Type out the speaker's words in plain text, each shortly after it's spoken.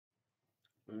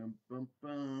Let's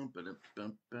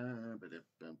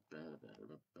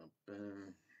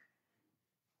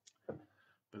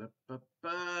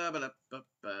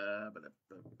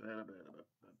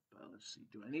see.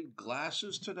 Do I need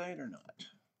glasses tonight or not?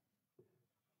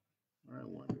 I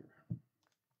wonder.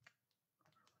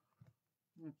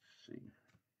 Let's see.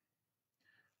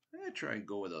 I'm going to try and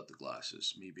go without the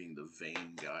glasses, me being the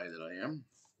vain guy that I am.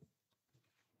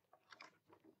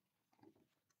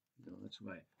 That's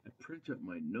why I print up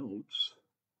my notes,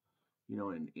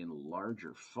 in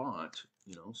larger font,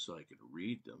 so I could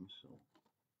read them.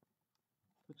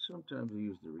 But sometimes I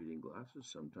use the reading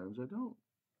glasses, sometimes I don't.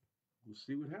 We'll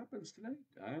see what happens tonight.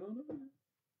 I don't know.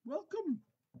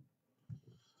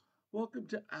 Welcome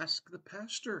to Ask the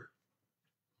Pastor.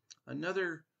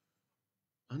 Another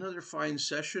fine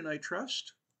session, I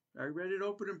trust. Are you ready to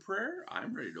open in prayer?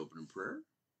 I'm ready to open in prayer.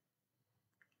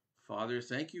 Father,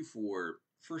 thank you for,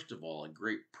 first of all, a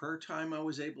great prayer time I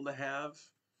was able to have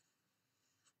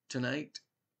tonight.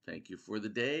 Thank you for the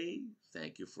day.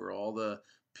 Thank you for all the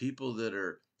people that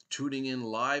are tuning in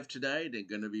live tonight and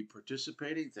going to be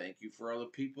participating. Thank you for all the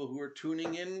people who are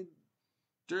tuning in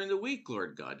during the week,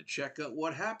 Lord God, to check out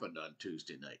what happened on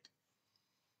Tuesday night.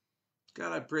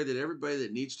 God, I pray that everybody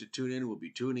that needs to tune in will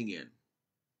be tuning in.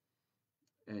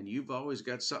 And you've always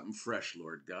got something fresh,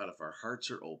 Lord God, if our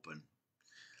hearts are open.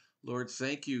 Lord,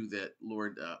 thank you that,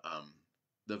 Lord,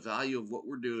 the value of what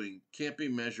we're doing can't be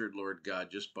measured, Lord God,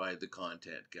 just by the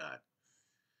content, God.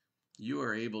 You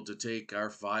are able to take our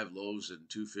 5 loaves and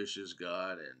 2 fishes,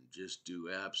 God, and just do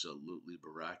absolutely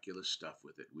miraculous stuff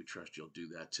with it. We trust you'll do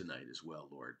that tonight as well,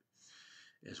 Lord,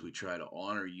 as we try to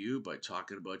honor you by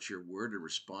talking about your word and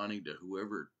responding to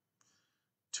whoever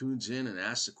tunes in and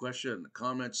asks a question in the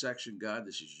comment section. God,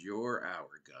 this is your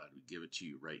hour, God. We give it to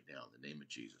you right now in the name of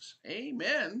Jesus.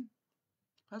 Amen.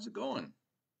 How's it going?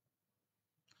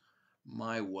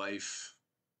 My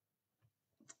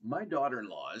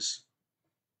daughter-in-laws,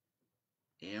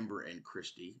 Amber and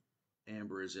Christy.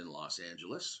 Amber is in Los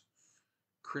Angeles.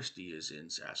 Christy is in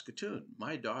Saskatoon.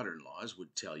 My daughter-in-laws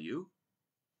would tell you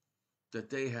that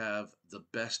they have the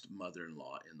best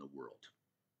mother-in-law in the world.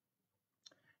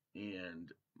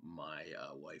 And my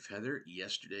wife, Heather,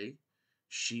 yesterday,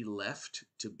 she left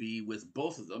to be with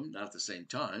both of them, not at the same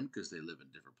time, because they live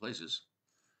in different places.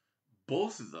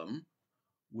 Both of them,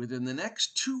 within the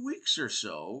next 2 weeks or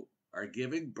so, are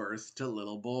giving birth to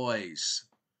little boys.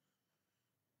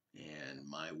 And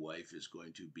my wife is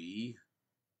going to be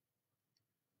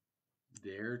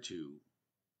there to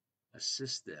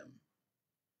assist them,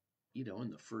 in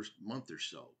the first month or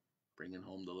so, bringing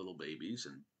home the little babies.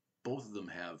 And both of them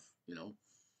have,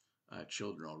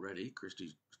 children already.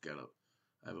 Christy's I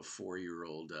have a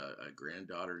 4-year-old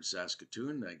granddaughter in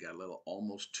Saskatoon. I got a little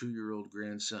almost 2-year-old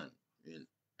grandson in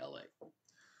LA.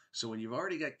 So when you've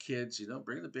already got kids,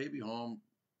 bring the baby home.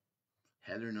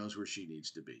 Heather knows where she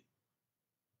needs to be.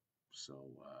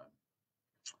 So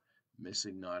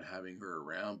missing not having her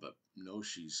around, but know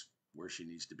she's where she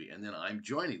needs to be. And then I'm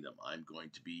joining them. I'm going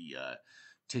to be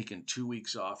taking 2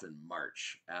 weeks off in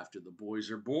March after the boys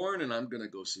are born, and I'm going to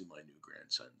go see my new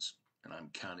grandsons. And I'm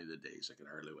counting the days. I can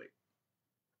hardly wait.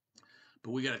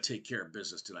 But we got to take care of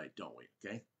business tonight, don't we?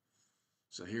 Okay?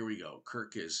 So here we go.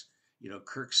 Kirk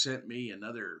sent me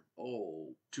another,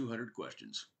 200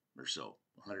 questions or so,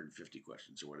 150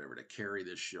 questions or whatever, to carry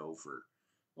this show for,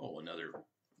 another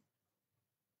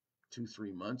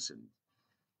 2-3 months. And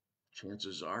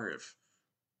chances are, if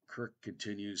Kirk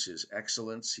continues his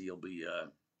excellence, he'll be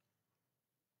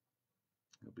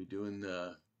doing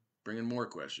bringing more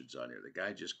questions on here. The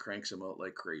guy just cranks them out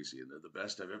like crazy, and they're the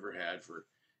best I've ever had for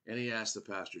any Ask the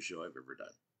Pastor show I've ever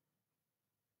done.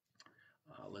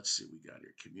 Let's see what we got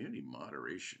here. Community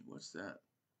moderation. What's that?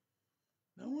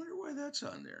 I wonder why that's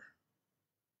on there.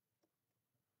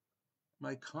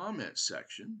 My comment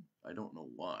section. I don't know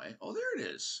why. Oh, there it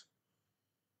is.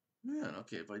 Man,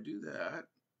 okay, if I do that,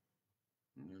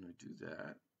 I'm going to do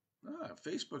that.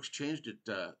 Facebook's changed it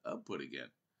output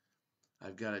again.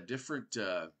 I've got a different,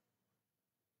 the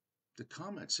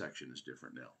comment section is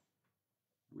different now.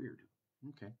 Weird.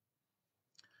 Okay.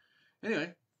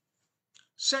 Anyway,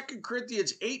 2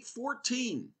 Corinthians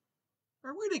 8:14.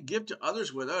 Are we to give to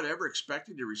others without ever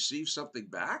expecting to receive something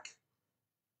back?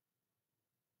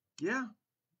 Yeah,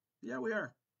 we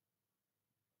are.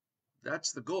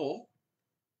 That's the goal.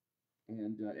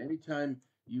 And anytime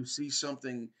you see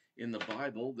something in the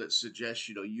Bible that suggests,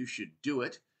 you should do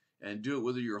it and do it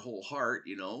with your whole heart,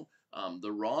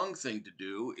 the wrong thing to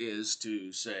do is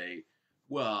to say,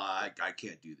 well, I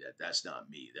can't do that. That's not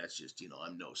me. That's just,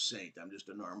 I'm no saint. I'm just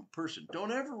a normal person.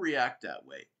 Don't ever react that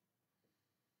way.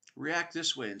 React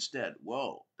this way instead.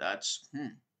 Whoa, that's,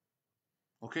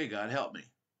 okay, God, help me.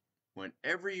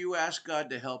 Whenever you ask God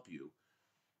to help you,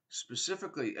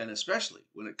 specifically and especially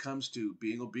when it comes to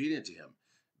being obedient to Him,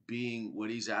 being what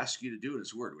He's asked you to do in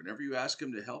His Word, whenever you ask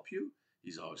Him to help you,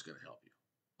 He's always going to help you.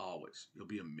 Always. You'll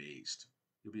be amazed.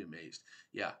 You'll be amazed.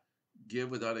 Yeah, give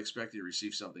without expecting to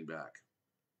receive something back.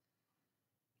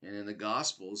 And in the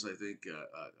Gospels, I think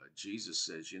Jesus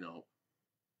says,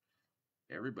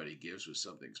 everybody gives with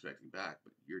something expecting back,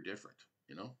 but you're different,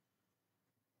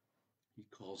 He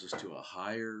calls us to a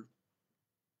higher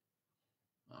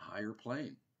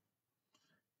plane.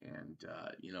 And,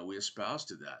 we espouse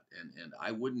to that. And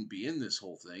I wouldn't be in this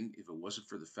whole thing if it wasn't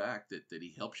for the fact that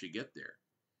He helps you get there.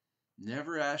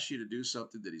 Never asks you to do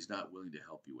something that He's not willing to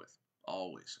help you with.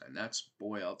 Always. And that's,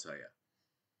 boy, I'll tell you,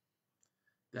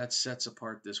 that sets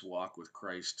apart this walk with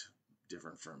Christ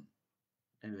different from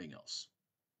anything else.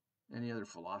 Any other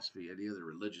philosophy, any other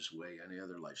religious way, any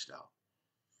other lifestyle.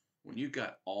 When you've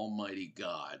got Almighty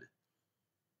God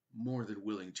more than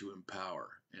willing to empower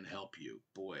and help you,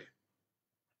 boy,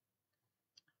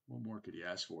 what more could you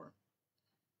ask for?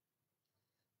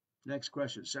 Next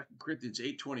question, 2 Corinthians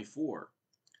 8:24.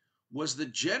 Was the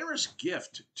generous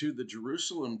gift to the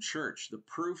Jerusalem church the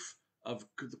proof of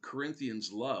the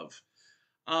Corinthians' love?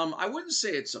 I wouldn't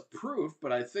say it's a proof,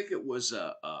 but I think it was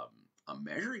a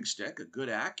measuring stick, a good,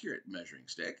 accurate measuring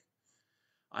stick.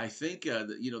 I think that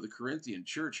the Corinthian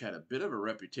church had a bit of a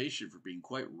reputation for being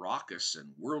quite raucous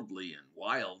and worldly and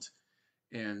wild.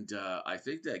 And I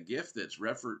think that gift that's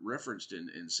referenced in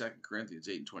 2 Corinthians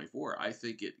 8:24, I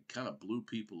think it kind of blew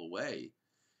people away.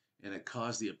 And it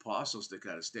caused the apostles to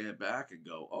kind of stand back and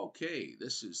go, okay,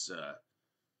 this is,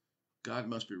 God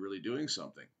must be really doing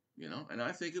something, And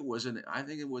I think it was an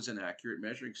accurate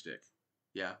measuring stick.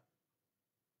 Yeah.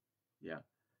 Yeah.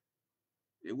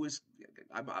 It was,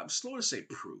 I'm slow to say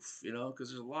proof, because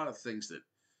there's a lot of things that,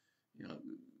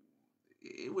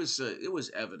 it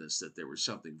was evidence that there was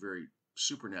something very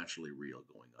supernaturally real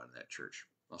going on in that church.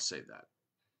 I'll say that.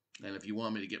 And if you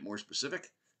want me to get more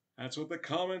specific, that's what the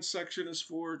comments section is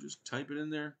for. Just type it in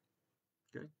there.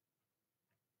 Okay.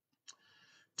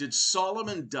 Did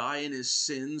Solomon die in his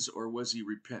sins, or was he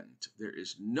repentant? There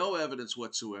is no evidence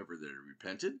whatsoever that he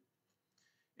repented.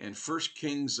 And 1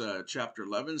 Kings chapter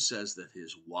 11 says that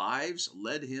his wives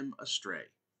led him astray.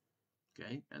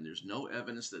 Okay. And there's no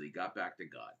evidence that he got back to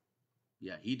God.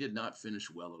 Yeah, he did not finish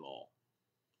well at all.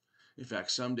 In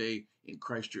fact, someday in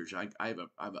Christ Church, I'm going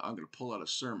to pull out a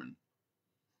sermon,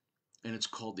 and it's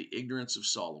called The Ignorance of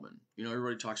Solomon.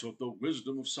 Everybody talks about the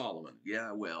wisdom of Solomon.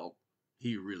 Yeah, well,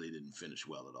 he really didn't finish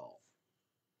well at all.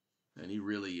 And he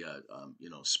really,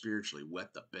 spiritually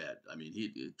wet the bed. I mean,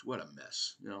 what a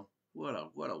mess, what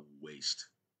a waste.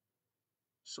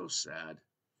 So sad.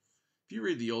 If you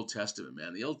read the Old Testament,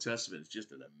 man, the Old Testament is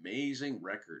just an amazing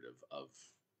record of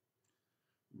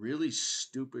really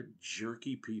stupid,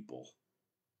 jerky people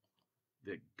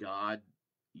that God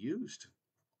used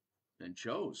and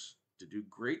chose to do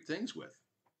great things with.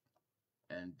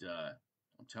 And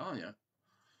I'm telling you,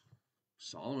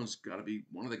 Solomon's got to be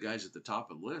one of the guys at the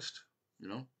top of the list,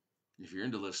 if you're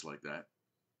into lists like that.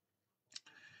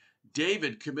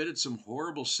 David committed some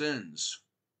horrible sins.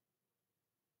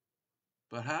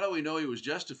 But how do we know he was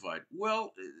justified?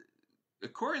 Well,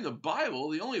 according to the Bible,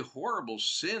 the only horrible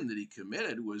sin that he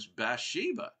committed was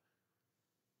Bathsheba.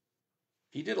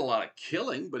 He did a lot of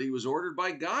killing, but he was ordered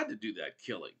by God to do that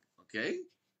killing, okay?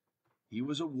 He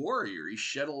was a warrior. He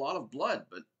shed a lot of blood,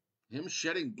 but him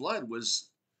shedding blood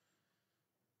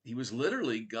he was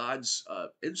literally God's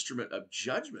instrument of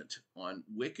judgment on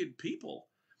wicked people.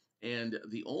 And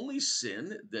the only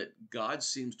sin that God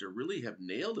seems to really have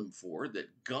nailed him for, that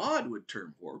God would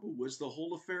term horrible, was the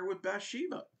whole affair with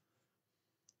Bathsheba.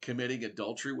 Committing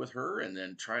adultery with her and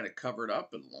then trying to cover it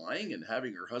up and lying and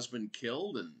having her husband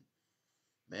killed. And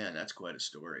man, that's quite a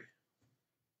story.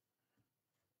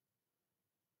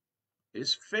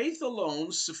 Is faith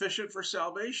alone sufficient for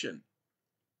salvation?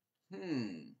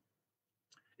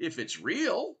 If it's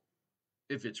real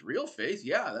faith,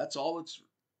 yeah, that's all it's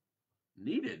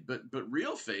needed. But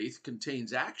real faith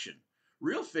contains action.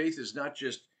 Real faith is not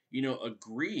just,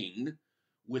 agreeing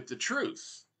with the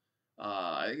truth.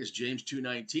 I think it's James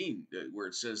 2:19 where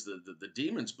it says the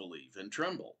demons believe and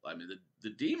tremble. I mean, the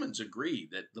demons agree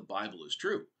that the Bible is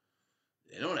true.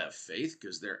 They don't have faith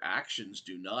because their actions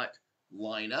do not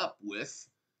line up with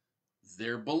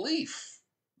their belief.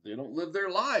 They don't live their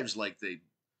lives like they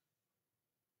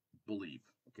believe,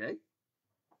 okay?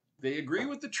 They agree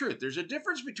with the truth. There's a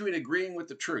difference between agreeing with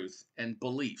the truth and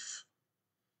belief.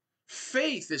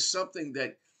 Faith is something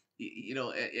that,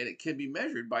 and it can be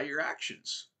measured by your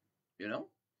actions,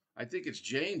 I think it's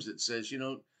James that says,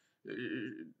 show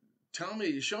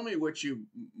me what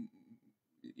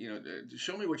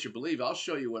show me what you believe. I'll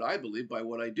show you what I believe by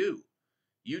what I do.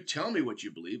 You tell me what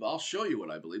you believe. I'll show you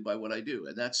what I believe by what I do.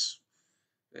 That's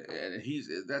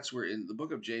where in the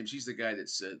book of James, he's the guy that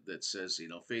says,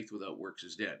 faith without works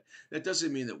is dead. That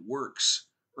doesn't mean that works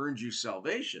earns you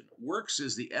salvation. Works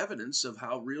is the evidence of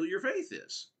how real your faith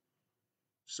is.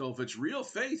 So if it's real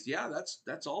faith, yeah,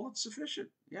 that's all that's sufficient.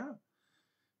 Yeah.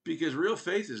 Because real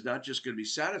faith is not just going to be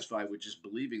satisfied with just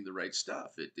believing the right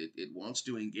stuff. It wants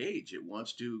to engage. It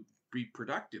wants to be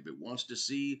productive. It wants to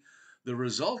see the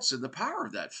results and the power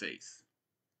of that faith.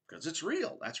 Because it's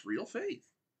real. That's real faith.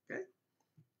 Okay?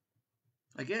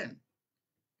 Again,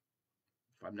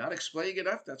 if I'm not explaining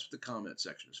enough, that's what the comment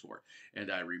section is for.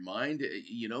 And I remind,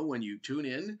 when you tune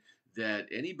in, that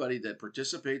anybody that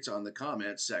participates on the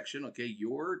comment section, okay,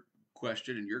 your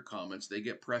question and your comments, they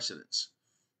get precedence.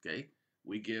 Okay?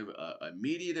 We give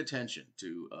immediate attention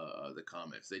to the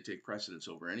comments. They take precedence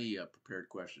over any prepared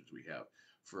questions we have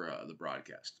for the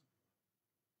broadcast.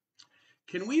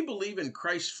 Can we believe in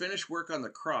Christ's finished work on the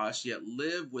cross, yet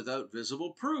live without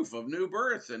visible proof of new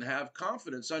birth and have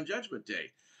confidence on Judgment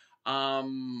Day?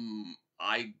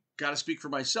 I got to speak for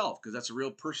myself because that's a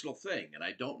real personal thing. And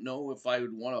I don't know if I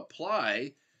would want to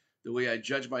apply the way I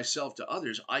judge myself to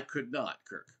others. I could not,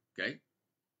 Kirk. Okay?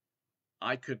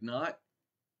 I could not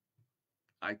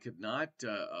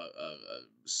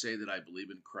say that I believe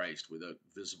in Christ without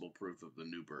visible proof of the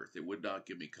new birth. It would not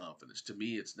give me confidence. To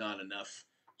me, it's not enough.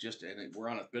 And we're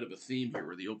on a bit of a theme here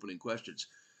with the opening questions.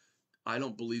 I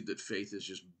don't believe that faith is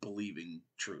just believing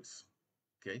truth.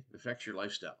 Okay? It affects your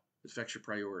lifestyle. It affects your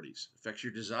priorities. It affects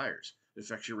your desires. It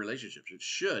affects your relationships. It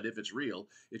should, if it's real,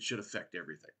 it should affect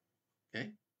everything.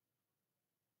 Okay?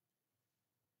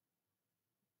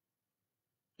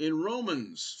 In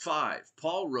Romans 5,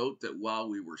 Paul wrote that while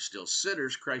we were still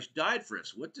sinners, Christ died for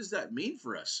us. What does that mean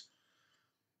for us?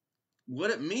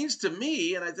 What it means to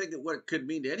me, and I think what it could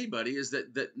mean to anybody, is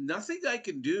that nothing I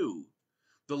can do,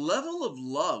 the level of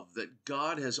love that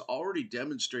God has already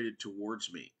demonstrated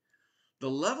towards me, the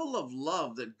level of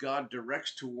love that God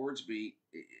directs towards me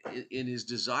in his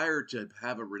desire to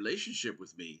have a relationship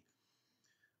with me,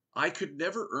 I could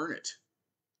never earn it.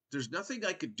 There's nothing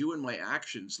I could do in my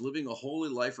actions, living a holy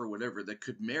life or whatever, that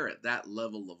could merit that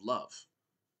level of love.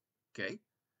 Okay?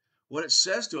 What it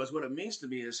says to us, what it means to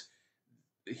me is,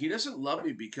 he doesn't love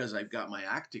me because I've got my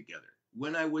act together.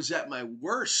 When I was at my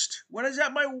worst, when I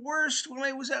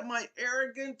was at my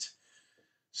arrogant,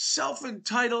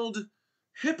 self-entitled,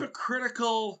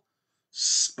 hypocritical,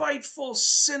 spiteful,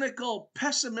 cynical,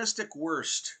 pessimistic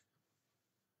worst,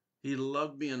 he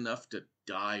loved me enough to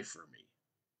die for me.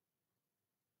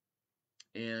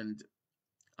 And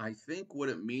I think what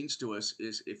it means to us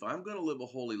is, if I'm going to live a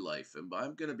holy life and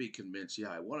I'm going to be convinced, yeah,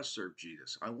 I want to serve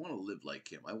Jesus, I want to live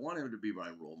like him, I want him to be my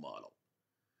role model.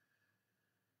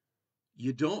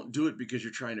 You don't do it because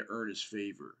you're trying to earn his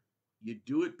favor. You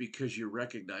do it because you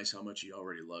recognize how much he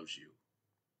already loves you.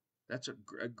 That's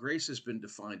a grace has been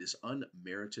defined as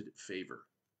unmerited favor.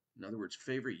 In other words,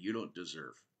 favor you don't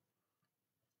deserve.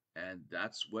 And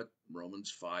that's what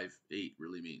Romans 5:8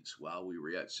 really means. While we were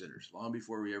yet sinners, long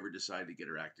before we ever decided to get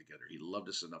our act together, he loved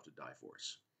us enough to die for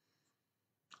us.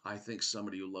 I think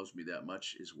somebody who loves me that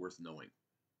much is worth knowing.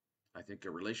 I think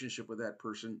a relationship with that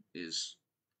person is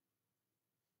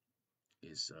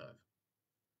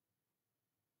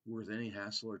worth any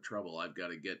hassle or trouble I've got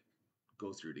to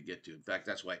go through to get to. In fact,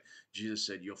 that's why Jesus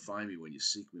said, "You'll find me when you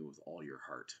seek me with all your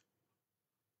heart."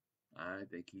 I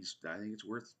think it's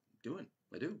worth doing.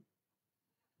 I do.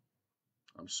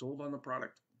 I'm sold on the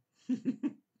product.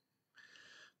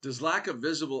 Does lack of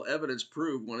visible evidence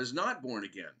prove one is not born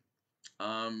again?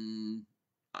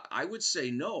 I would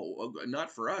say no,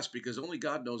 not for us, because only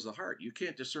God knows the heart. You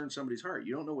can't discern somebody's heart.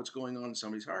 You don't know what's going on in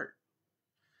somebody's heart.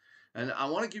 And I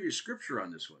want to give you scripture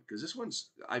on this one, because this one's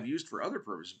I've used for other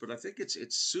purposes, but I think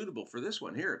it's suitable for this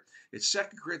one here. It's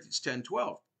 2 Corinthians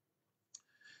 10:12.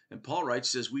 And Paul writes,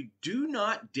 says, we do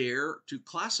not dare to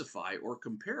classify or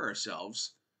compare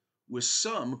ourselves with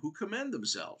some who commend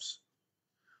themselves.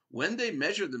 When they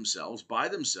measure themselves by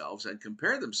themselves and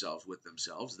compare themselves with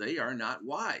themselves, they are not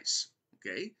wise.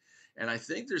 Okay? And I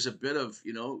think there's a bit of,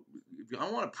 if I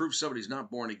want to prove somebody's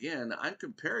not born again, I'm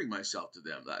comparing myself to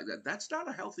them. That's not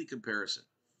a healthy comparison.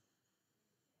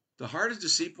 The heart is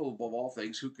deceitful above all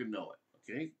things. Who can know it?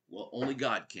 Okay? Well, only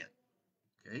God can.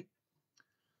 Okay?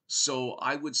 So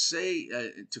I would say,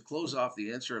 to close off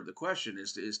the answer of the question,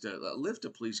 is to live to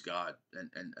please God,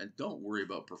 and don't worry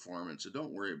about performance, and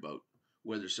don't worry about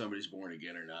whether somebody's born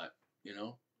again or not.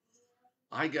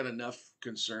 I got enough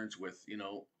concerns with,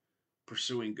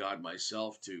 pursuing God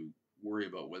myself to worry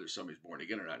about whether somebody's born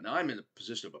again or not. Now I'm in the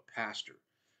position of a pastor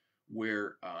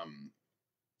where,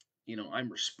 I'm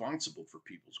responsible for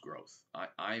people's growth.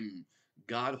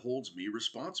 God holds me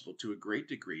responsible to a great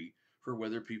degree for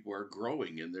whether people are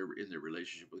growing in their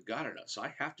relationship with God or not. So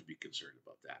I have to be concerned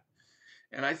about that.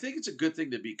 And I think it's a good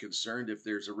thing to be concerned if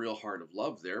there's a real heart of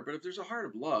love there. But if there's a heart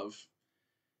of love,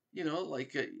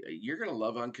 you're going to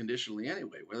love unconditionally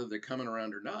anyway, whether they're coming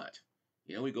around or not.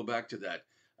 We go back to that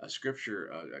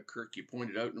scripture, Kirk, you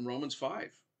pointed out in Romans 5.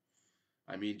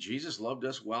 I mean, Jesus loved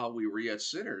us while we were yet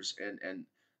sinners, and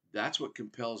that's what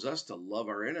compels us to love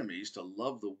our enemies, to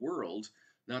love the world,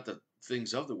 not the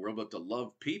things of the world, but to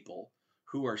love people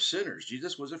who are sinners.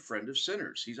 Jesus was a friend of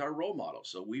sinners. He's our role model,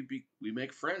 so we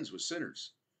make friends with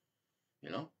sinners.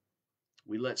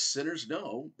 We let sinners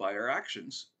know by our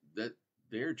actions that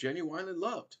they're genuinely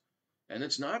loved, and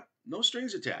it's no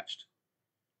strings attached.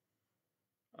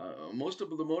 Most of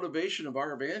the motivation of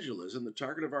our evangelism, the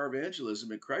target of our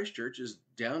evangelism in Christ Church is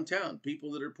downtown,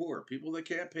 people that are poor, people that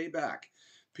can't pay back,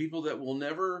 people that will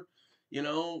never,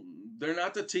 they're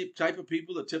not the type of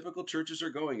people that typical churches are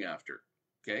going after,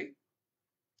 okay?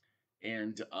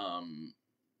 And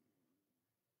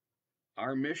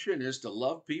our mission is to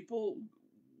love people,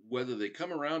 whether they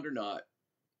come around or not,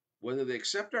 whether they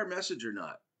accept our message or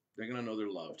not. They're going to know they're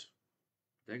loved.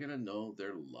 They're going to know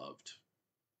they're loved,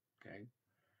 okay?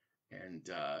 And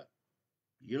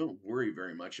you don't worry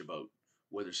very much about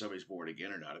whether somebody's born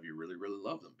again or not if you really, really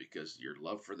love them, because your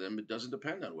love for them, it doesn't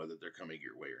depend on whether they're coming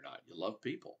your way or not. You love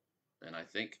people. And I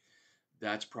think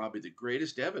that's probably the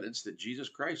greatest evidence that Jesus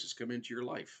Christ has come into your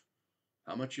life.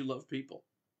 How much you love people.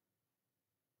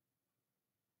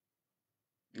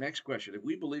 Next question. If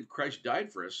we believe Christ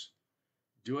died for us,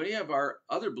 do any of our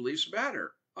other beliefs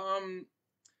matter?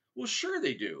 Well, sure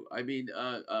they do. I mean,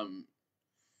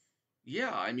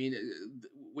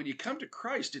 when you come to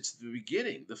Christ, it's the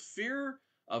beginning. The fear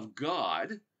of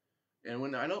God, and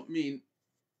when I don't mean,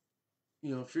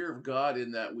 fear of God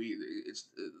in that it's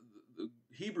the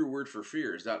Hebrew word for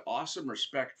fear is that awesome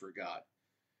respect for God,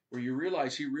 where you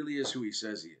realize He really is who He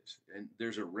says He is, and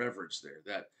there's a reverence there,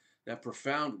 that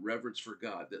profound reverence for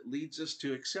God that leads us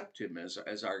to accept Him as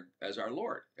our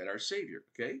Lord and our Savior.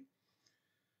 Okay,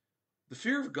 the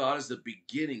fear of God is the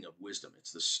beginning of wisdom.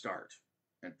 It's the start.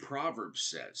 And Proverbs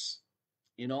says,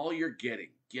 in all you're getting,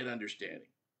 get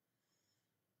understanding.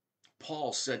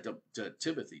 Paul said to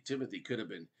Timothy could have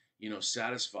been,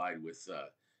 satisfied with,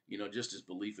 just his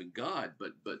belief in God.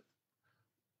 But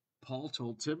Paul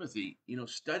told Timothy,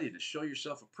 study to show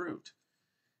yourself approved.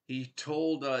 He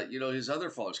told, his other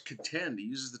followers, contend. He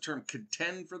uses the term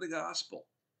contend for the gospel.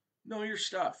 Know your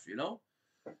stuff,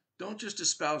 Don't just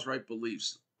espouse right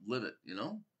beliefs. Live it,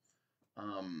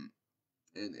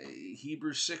 And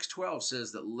Hebrews 6:12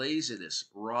 says that laziness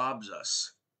robs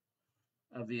us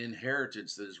of the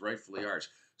inheritance that is rightfully ours.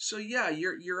 So yeah,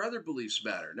 your other beliefs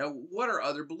matter. Now, what are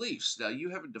other beliefs? Now, you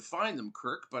haven't defined them,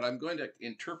 Kirk, but I'm going to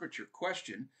interpret your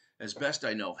question as best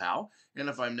I know how. And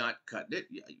if I'm not cutting it,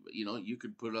 you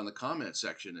could put it on the comment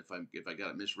section if I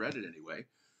got it misread in any way.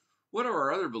 What are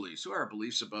our other beliefs? What are our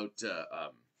beliefs about?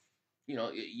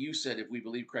 You said if we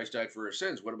believe Christ died for our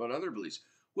sins, what about other beliefs?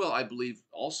 Well, I believe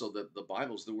also that the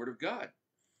Bible is the Word of God.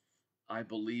 I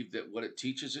believe that what it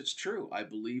teaches, it's true. I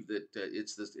believe that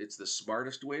it's the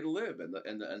smartest way to live, and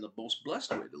the most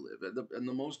blessed way to live, and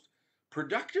the most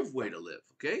productive way to live.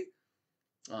 Okay.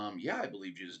 Yeah, I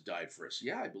believe Jesus died for us.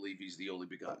 Yeah, I believe He's the only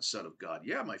begotten Son of God.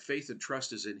 Yeah, my faith and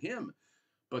trust is in Him.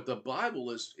 But the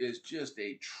Bible is just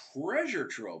a treasure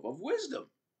trove of wisdom.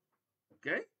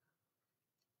 Okay.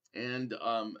 And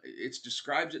it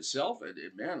describes itself, and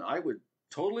man, I would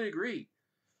totally agree.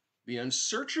 The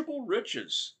unsearchable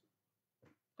riches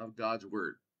of God's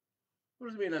Word. What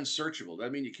does it mean, unsearchable? Does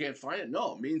that mean you can't find it?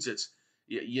 No, it means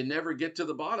you never get to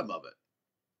the bottom of it.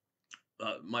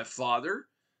 My father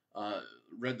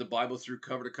read the Bible through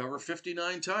cover to cover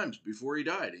 59 times before he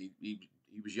died. He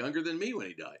was younger than me when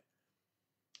he died.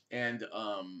 And,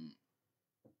 I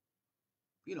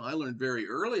learned very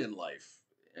early in life,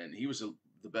 and he was the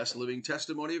best living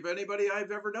testimony of anybody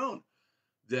I've ever known,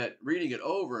 that reading it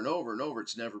over and over and over,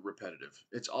 it's never repetitive.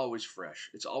 It's always fresh.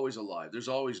 It's always alive. There's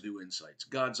always new insights.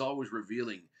 God's always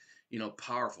revealing,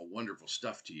 powerful, wonderful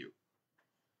stuff to you.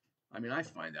 I mean, I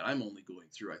find that I'm only going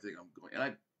through,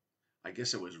 and I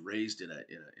guess I was raised in an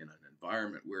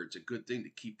environment where it's a good thing to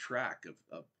keep track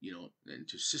of and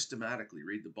to systematically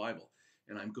read the Bible.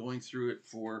 And I'm going through it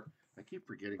I keep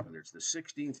forgetting whether it's the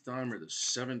 16th time or the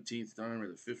 17th time or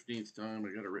the 15th time. I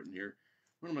got it written here.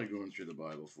 What am I going through the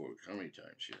Bible for? How many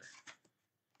times here?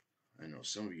 I know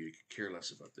some of you could care less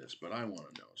about this, but I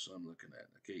want to know, so I'm looking at it.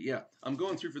 Okay, yeah, I'm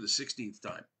going through for the 16th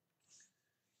time.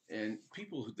 And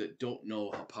people that don't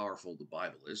know how powerful the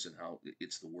Bible is and how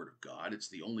it's the Word of God, it's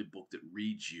the only book that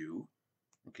reads you,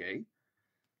 okay?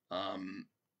 Um,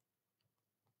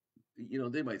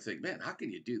 they might think, man, how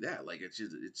can you do that? Like it's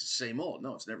the same old.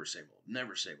 No, it's never same old.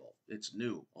 Never same old. It's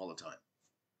new all the time.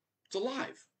 It's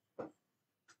alive.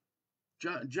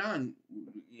 John,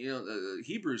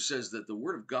 Hebrews says that the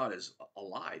Word of God is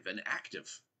alive and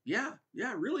active. Yeah,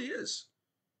 it really is.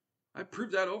 I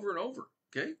proved that over and over.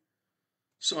 Okay,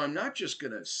 so I'm not just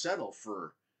going to settle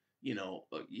for,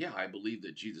 yeah, I believe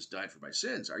that Jesus died for my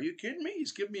sins. Are you kidding me?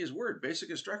 He's given me his word,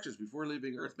 basic instructions before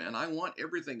leaving earth, man. I want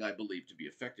everything I believe to be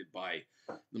affected by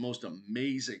the most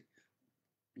amazing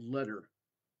letter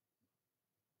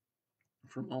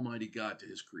from Almighty God to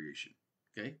his creation.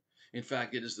 Okay? In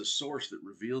fact, it is the source that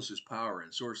reveals his power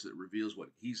and source that reveals what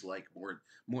he's like more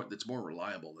that's more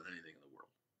reliable than anything in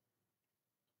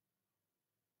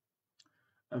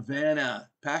the world. Havana,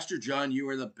 Pastor John, you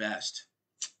are the best.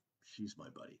 She's my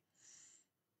buddy.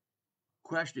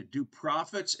 Question, do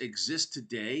prophets exist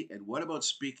today? And what about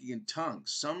speaking in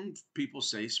tongues? Some people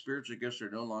say spiritual gifts are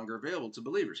no longer available to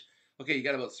believers. Okay, you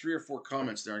got about 3 or 4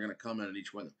 comments there. I'm going to comment on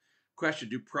each one of them. Question,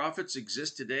 do prophets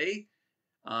exist today?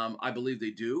 I believe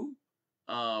they do.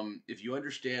 If you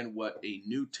understand what a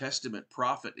New Testament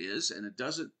prophet is, and it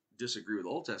doesn't disagree with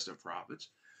Old Testament prophets,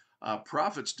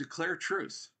 prophets declare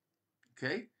truth.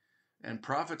 Okay? And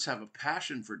prophets have a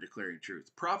passion for declaring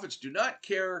truth. Prophets do not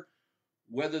care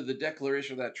whether the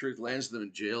declaration of that truth lands them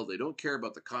in jail. They don't care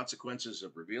about the consequences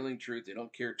of revealing truth. They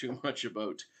don't care too much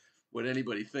about what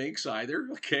anybody thinks either,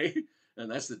 okay? And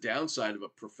that's the downside of a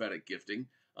prophetic gifting.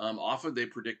 Often they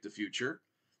predict the future.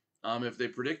 If they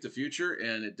predict the future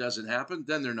and it doesn't happen,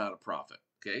 then they're not a prophet,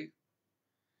 okay?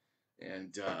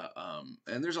 And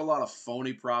there's a lot of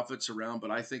phony prophets around,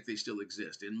 but I think they still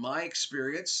exist. In my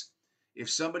experience, if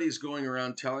somebody's going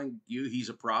around telling you he's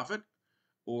a prophet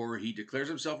or he declares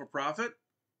himself a prophet,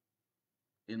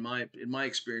 in my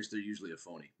experience, they're usually a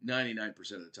phony.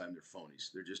 99% of the time, they're phonies.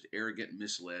 They're just arrogant,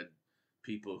 misled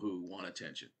people who want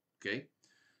attention. Okay,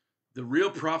 the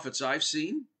real prophets I've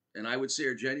seen, and I would say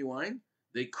are genuine,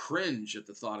 they cringe at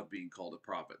the thought of being called a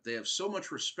prophet. They have so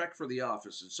much respect for the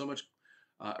office and so much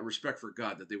respect for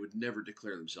God that they would never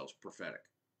declare themselves prophetic.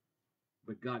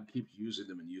 But God keeps using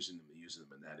them and using them and using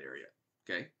them in that area.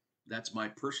 Okay, that's my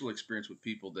personal experience with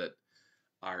people that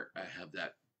have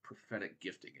that prophetic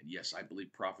gifting. And yes, I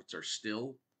believe prophets are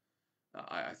still,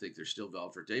 I think they're still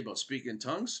valid for today. About speaking in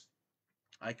tongues,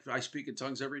 I speak in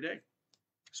tongues every day.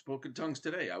 Spoke in tongues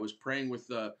today. I was praying with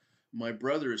my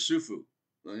brother Isufu.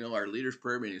 Our leaders'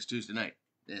 prayer meeting is Tuesday night,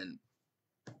 and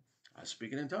I was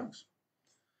speaking in tongues.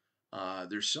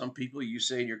 There's some people, you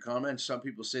say in your comments, some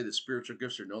people say that spiritual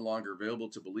gifts are no longer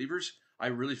available to believers. I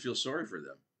really feel sorry for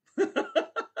them.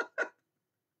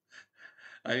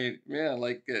 I mean, man,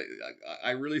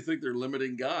 I really think they're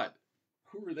limiting God.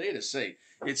 Who are they to say?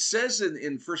 It says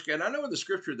in First, and I know in the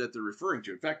scripture that they're referring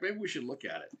to. In fact, maybe we should look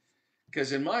at it,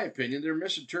 because in my opinion, they're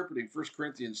misinterpreting 1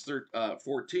 Corinthians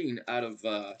 14 out of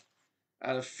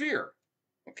fear.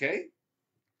 Okay,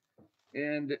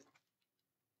 and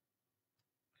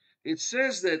it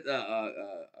says that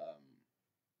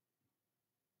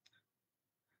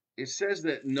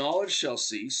knowledge shall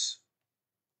cease.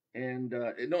 And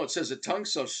no, it says that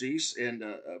tongues shall cease, and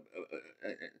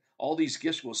all these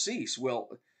gifts will cease.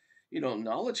 Well,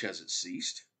 knowledge hasn't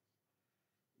ceased.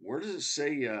 Where does it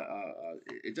say?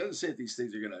 It doesn't say that these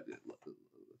things are going to.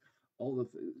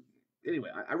 Anyway,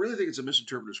 I really think it's a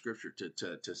misinterpreted scripture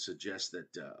to suggest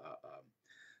that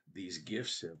these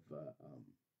gifts have.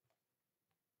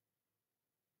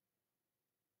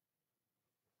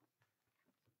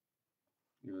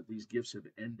 These gifts have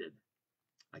ended.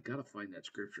 I gotta find that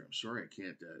scripture. I'm sorry, I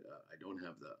can't. I don't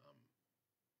have the.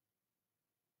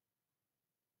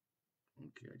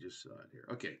 Okay, I just saw it here.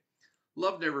 Okay,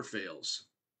 love never fails,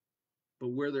 but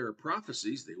where there are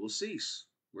prophecies, they will cease.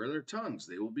 Where there are tongues,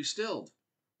 they will be stilled.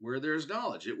 Where there is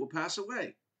knowledge, it will pass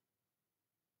away.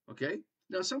 Okay.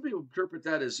 Now, some people interpret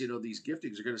that as these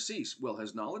giftings are going to cease. Well,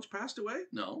 has knowledge passed away?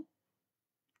 No.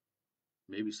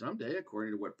 Maybe someday,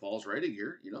 according to what Paul's writing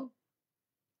here.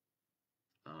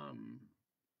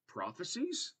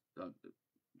 Prophecies,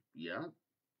 yeah,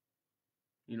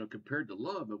 compared to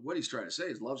love. But what he's trying to say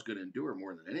is love's going to endure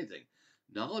more than anything.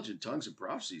 Knowledge and tongues and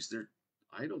prophecies,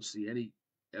 I don't see any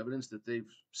evidence that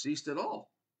they've ceased at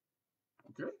all.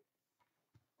 Okay?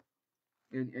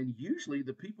 And usually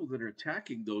the people that are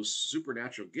attacking those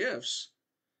supernatural gifts,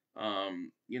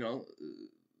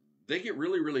 they get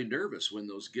really, really nervous when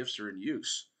those gifts are in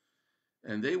use.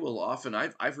 And they will often,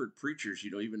 I've heard preachers,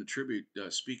 even attribute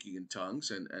speaking in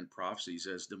tongues and prophecies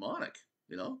as demonic,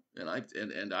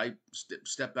 and I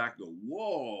step back and go,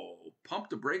 whoa, pump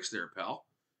the brakes there, pal.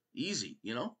 Easy,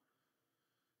 You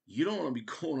don't want to be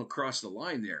going across the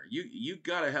line there. You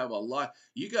got to have a lot.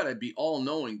 You got to be all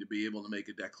knowing to be able to make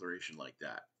a declaration like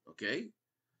that. Okay,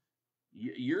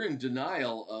 you're in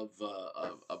denial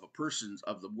of a person's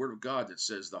of the word of God that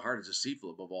says the heart is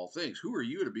deceitful above all things. Who are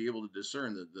you to be able to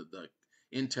discern the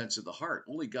intents of the heart?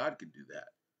 Only God can do that.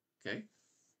 Okay.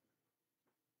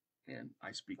 And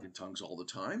I speak in tongues all the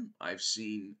time. I've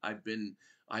been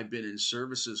in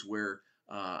services where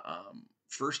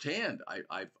firsthand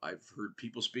I've heard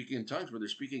people speaking in tongues where they're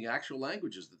speaking actual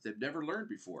languages that they've never learned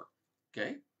before.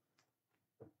 Okay.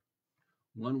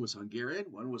 One was Hungarian,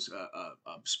 one was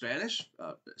Spanish,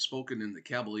 spoken in the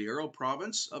Caballero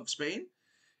province of Spain,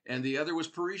 and the other was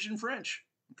Parisian French.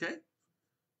 Okay,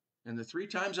 and the 3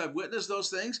 times I've witnessed those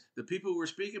things, the people who were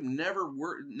speaking never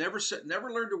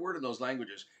learned a word in those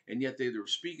languages, and yet they were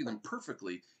speaking them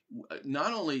perfectly,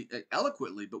 not only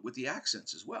eloquently but with the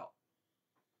accents as well.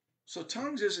 So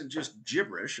tongues isn't just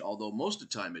gibberish, although most of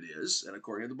the time it is, and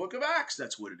according to the Book of Acts,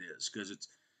 that's what it is, because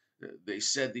they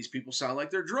said these people sound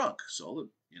like they're drunk. So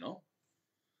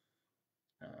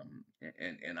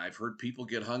and I've heard people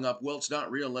get hung up. Well, it's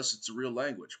not real unless it's a real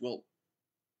language. Well,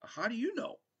 how do you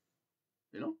know?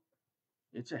 You know,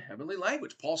 it's a heavenly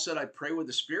language. Paul said, "I pray with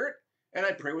the Spirit and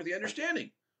I pray with the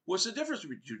understanding." What's the difference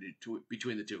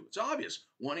between the two? It's obvious.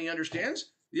 One he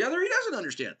understands, the other he doesn't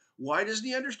understand. Why doesn't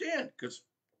he understand? Because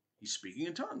he's speaking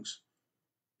in tongues.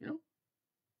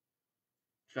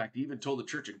 In fact, he even told the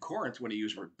church in Corinth when he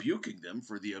was rebuking them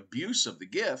for the abuse of the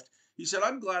gift, he said,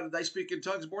 "I'm glad that I speak in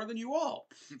tongues more than you all."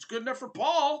 It's good enough for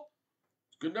Paul.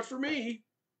 It's good enough for me.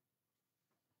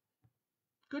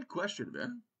 Good question,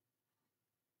 man.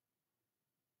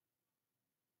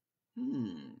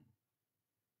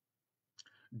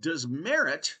 Does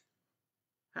merit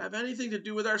have anything to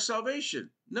do with our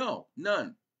salvation? No,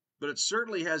 none. But it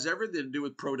certainly has everything to do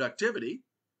with productivity.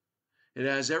 It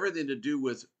has everything to do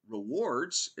with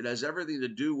rewards. It has everything to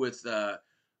do with, I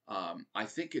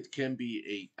think it can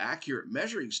be an accurate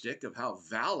measuring stick of how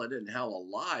valid and how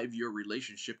alive your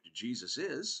relationship to Jesus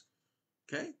is.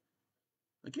 Okay?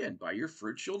 Again, by your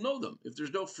fruits, you'll know them. If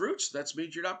there's no fruits, that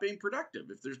means you're not being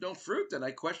productive. If there's no fruit, then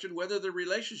I question whether the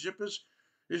relationship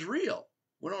is real.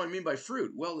 What do I mean by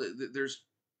fruit? Well,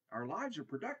 our lives are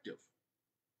productive.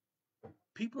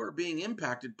 People are being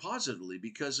impacted positively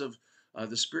because of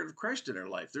the Spirit of Christ in our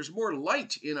life. There's more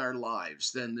light in our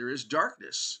lives than there is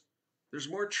darkness. There's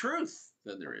more truth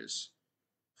than there is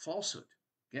falsehood.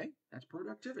 Okay? That's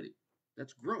productivity.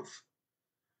 That's growth.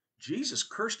 Jesus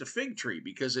cursed a fig tree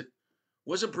because it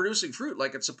wasn't producing fruit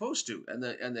like it's supposed to. And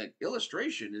the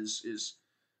illustration is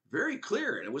very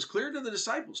clear. And it was clear to the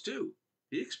disciples too.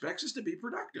 He expects us to be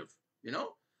productive,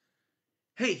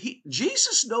 Hey,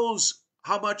 Jesus knows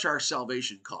how much our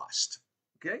salvation cost.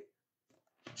 Okay?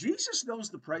 Jesus knows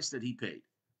the price that he paid.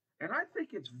 And I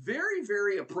think it's very,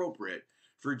 very appropriate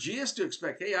for Jesus to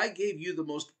expect, hey, I gave you the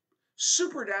most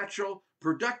supernatural,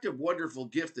 productive, wonderful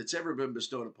gift that's ever been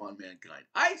bestowed upon mankind.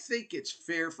 I think it's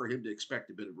fair for him to expect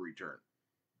a bit of a return.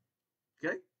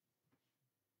 Okay?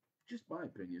 Just my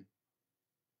opinion.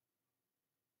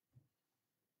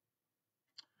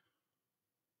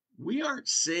 We aren't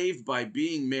saved by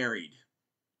being married.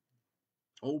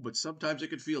 Oh, but sometimes it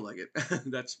could feel like it.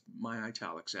 That's my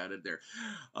italics added there.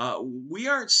 We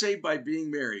aren't saved by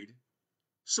being married,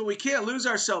 so we can't lose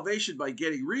our salvation by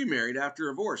getting remarried after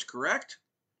a divorce, correct?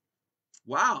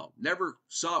 Wow, never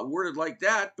saw it worded like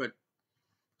that, but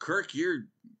Kirk, you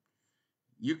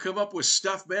come up with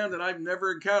stuff, man, that I've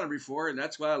never encountered before, and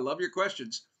that's why I love your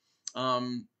questions.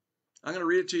 I'm going to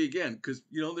read it to you again because,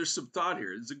 there's some thought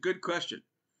here. It's a good question.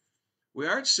 We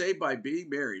aren't saved by being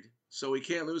married, so we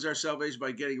can't lose our salvation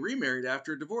by getting remarried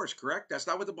after a divorce, correct? That's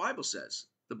not what the Bible says.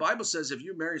 The Bible says if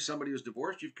you marry somebody who's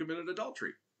divorced, you've committed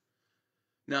adultery.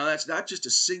 Now, that's not just a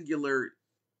singular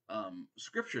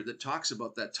scripture that talks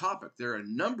about that topic. There are a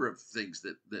number of things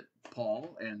that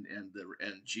Paul and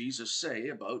Jesus say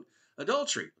about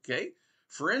adultery. Okay,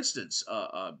 for instance,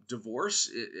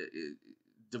 divorce.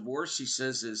 Divorce, he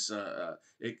says, is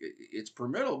it's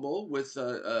permissible with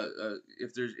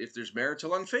if there's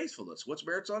marital unfaithfulness. What's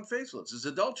marital unfaithfulness? It's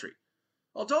adultery.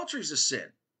 Adultery is a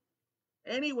sin.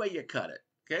 Any way you cut it,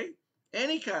 okay?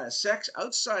 Any kind of sex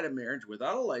outside of marriage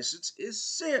without a license is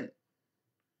sin.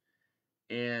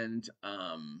 And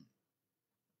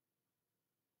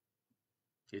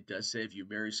it does say if you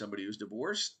marry somebody who's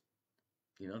divorced,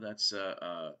 that's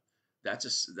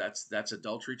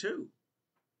adultery too.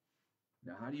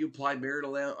 Now, how do you apply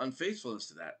marital unfaithfulness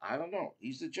to that? I don't know.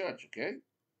 He's the judge, okay?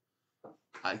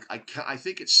 I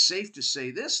think it's safe to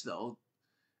say this, though.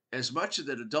 As much as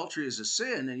that adultery is a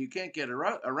sin and you can't get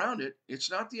around it,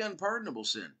 it's not the unpardonable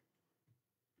sin.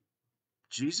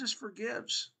 Jesus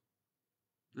forgives.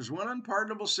 There's one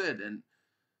unpardonable sin, and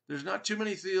there's not too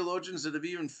many theologians that have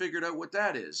even figured out what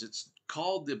that is. It's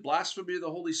called the blasphemy of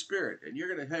the Holy Spirit, and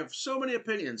you're going to have so many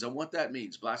opinions on what that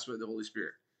means, blasphemy of the Holy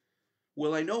Spirit.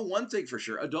 Well, I know one thing for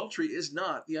sure. Adultery is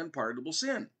not the unpardonable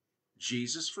sin.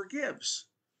 Jesus forgives.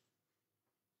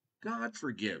 God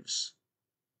forgives.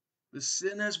 The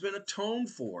sin has been atoned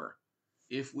for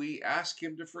if we ask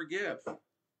him to forgive.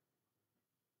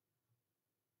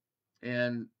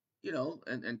 And,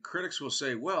 and critics will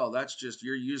say, well, that's just,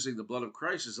 you're using the blood of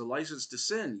Christ as a license to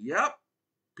sin. Yep,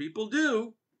 people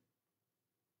do.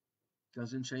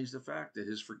 Doesn't change the fact that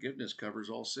his forgiveness covers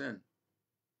all sin.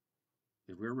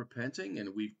 If we're repenting and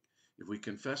if we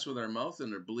confess with our mouth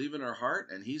and believe in our heart,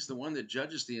 and he's the one that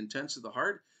judges the intents of the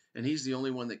heart, and he's the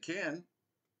only one that can,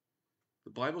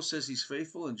 the Bible says he's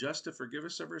faithful and just to forgive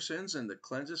us of our sins and to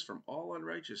cleanse us from all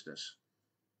unrighteousness.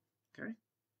 Okay?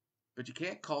 But you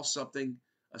can't call something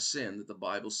a sin that the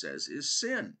Bible says is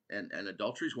sin. And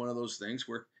adultery is one of those things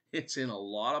where it's in a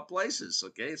lot of places,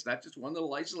 okay? It's not just one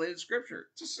little isolated scripture.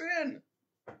 It's a sin.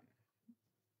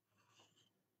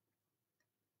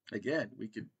 Again,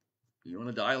 you want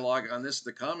to dialogue on this in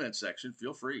the comment section,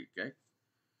 feel free, okay?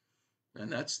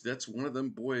 And that's one of them,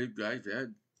 boy, I've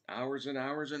had hours and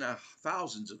hours and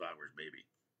thousands of hours, maybe.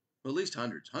 Well, at least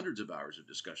hundreds of hours of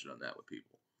discussion on that with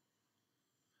people.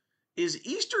 Is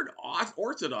Eastern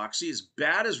Orthodoxy as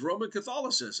bad as Roman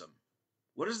Catholicism?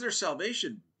 What is their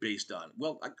salvation based on?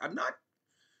 Well,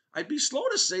 I'd be slow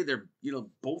to say they're,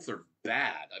 both are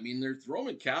bad. I mean, there's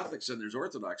Roman Catholics and there's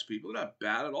Orthodox people. They're not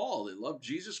bad at all. They love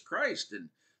Jesus Christ and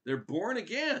they're born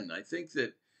again. I think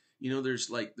that, there's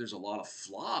a lot of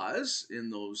flaws in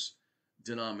those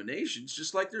denominations,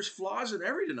 just like there's flaws in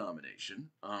every denomination.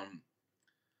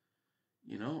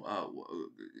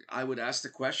 I would ask the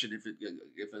question: if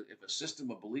a system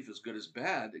of belief is good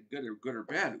or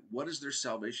bad, what is their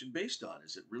salvation based on?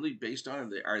 Is it really based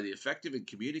on are they effective in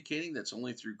communicating that's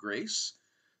only through grace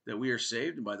that we are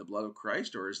saved and by the blood of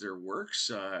Christ, or is there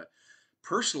works?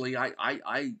 Personally, I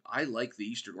like the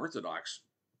Eastern Orthodox,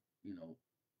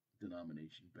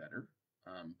 denomination better,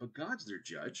 but God's their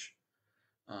judge.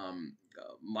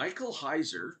 Michael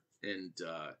Heiser and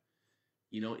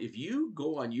if you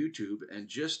go on YouTube and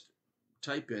just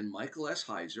type in Michael S.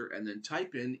 Heiser and then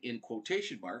type in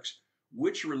quotation marks,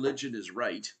 which religion is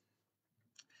right,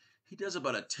 he does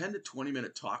about a 10 to 20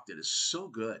 minute talk that is so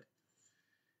good.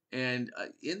 And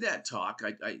in that talk,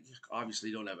 I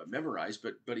obviously don't have it memorized,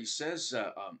 but he says,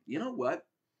 you know what?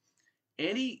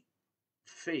 Any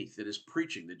faith that is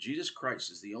preaching that Jesus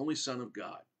Christ is the only Son of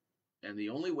God and the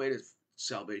only way to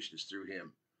salvation is through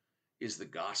him is the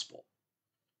gospel.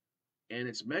 And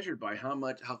it's measured by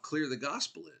how clear the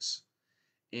gospel is.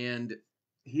 And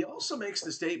he also makes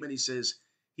the statement, he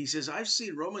says, I've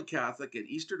seen Roman Catholic and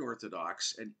Eastern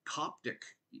Orthodox and Coptic,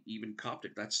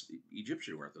 that's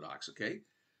Egyptian Orthodox, okay?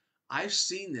 I've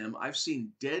seen them. I've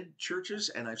seen dead churches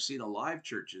and I've seen alive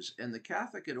churches. And the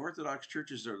Catholic and Orthodox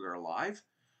churches that are alive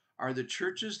are the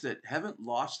churches that haven't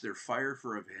lost their fire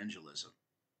for evangelism.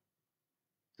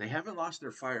 They haven't lost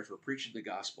their fire for preaching the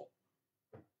gospel.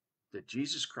 That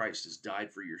Jesus Christ has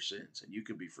died for your sins and you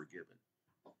can be forgiven.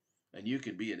 And you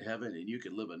can be in heaven and you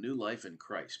can live a new life in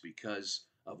Christ because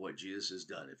of what Jesus has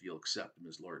done if you'll accept him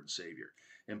as Lord and Savior.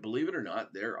 And believe it or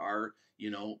not, there are,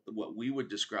 what we would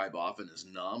describe often as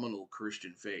nominal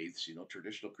Christian faiths,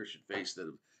 traditional Christian faiths that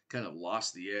have kind of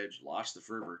lost the edge, lost the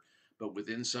fervor. But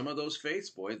within some of those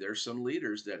faiths, boy, there's some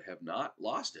leaders that have not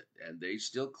lost it. And they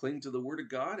still cling to the Word of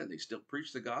God and they still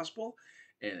preach the gospel.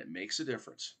 And it makes a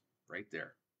difference right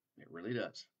there. It really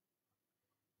does.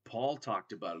 Paul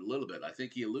talked about it a little bit. I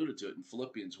think he alluded to it in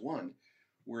Philippians 1,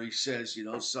 where he says,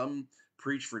 some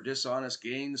preach for dishonest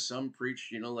gain, some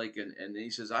preach, and he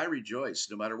says, I rejoice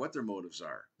no matter what their motives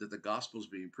are, that the gospel is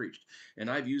being preached. And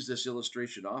I've used this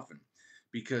illustration often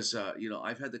because,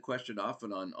 I've had the question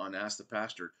often on Ask the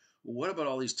Pastor, well, what about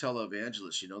all these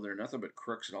televangelists? They're nothing but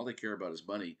crooks and all they care about is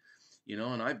money.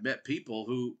 And I've met people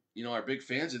who, are big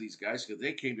fans of these guys because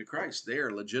they came to Christ. They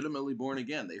are legitimately born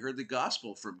again. They heard the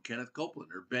gospel from Kenneth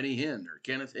Copeland or Benny Hinn or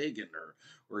Kenneth Hagin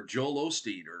or Joel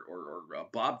Osteen or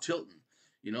Bob Tilton.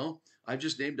 I've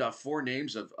just named off 4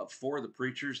 names of 4 of the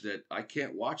preachers that I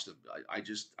can't watch them.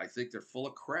 I think they're full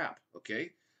of crap,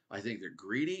 okay? I think they're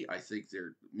greedy. I think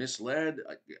they're misled.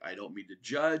 I don't mean to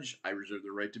judge. I reserve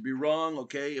the right to be wrong,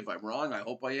 okay? If I'm wrong, I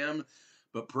hope I am.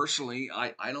 But personally,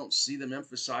 I don't see them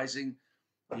emphasizing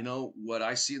what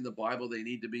I see in the Bible they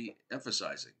need to be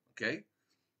emphasizing, okay?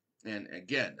 And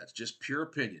again, that's just pure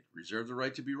opinion. Reserve the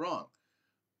right to be wrong.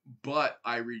 But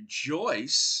I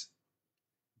rejoice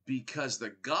because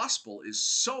the gospel is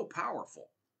so powerful.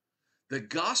 The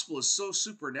gospel is so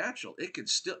supernatural. It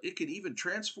can even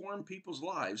transform people's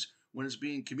lives when it's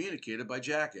being communicated by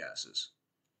jackasses.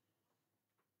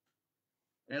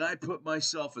 And I put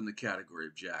myself in the category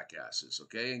of jackasses,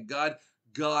 okay? And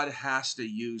God has to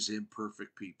use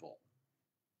imperfect people,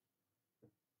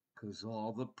 because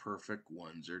all the perfect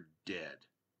ones are dead,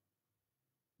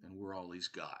 and we're all he's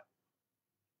got.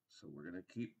 So we're going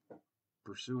to keep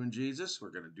pursuing Jesus. We're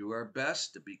going to do our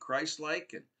best to be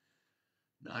Christ-like, and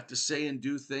not to say and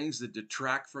do things that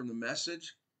detract from the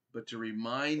message, but to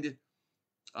remind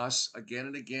us again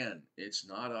and again, it's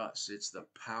not us, it's the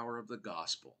power of the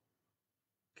gospel.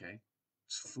 Okay?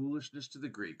 It's foolishness to the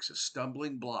Greeks, a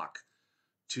stumbling block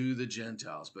to the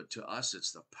Gentiles, but to us,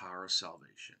 it's the power of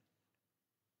salvation.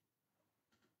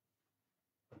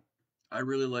 I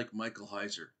really like Michael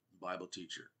Heiser, Bible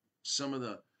teacher. Some of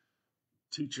the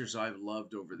teachers I've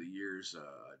loved over the years,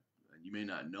 and you may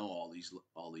not know all these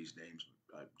names.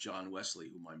 John Wesley,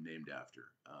 whom I'm named after,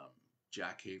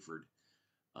 Jack Hayford,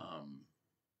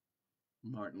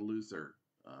 Martin Luther.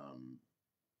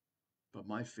 But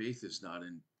my faith is not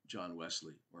in John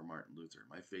Wesley or Martin Luther.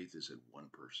 My faith is in one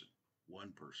person,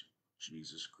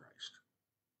 Jesus Christ.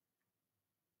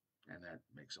 And that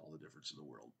makes all the difference in the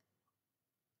world.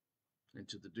 And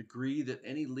to the degree that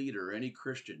any leader, any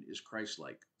Christian is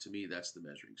Christ-like, to me, that's the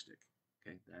measuring stick.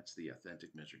 Okay, that's the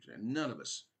authentic measuring stick. And none of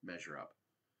us measure up.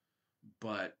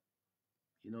 But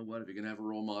you know what? If you're going to have a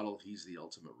role model, he's the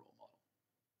ultimate role model.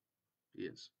 He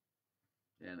is.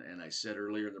 And I said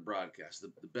earlier in the broadcast,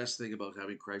 the best thing about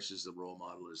having Christ as the role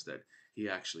model is that he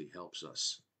actually helps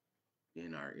us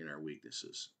in our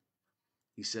weaknesses.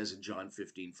 He says in John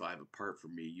 15:5, apart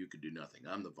from me, you can do nothing.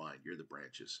 I'm the vine, you're the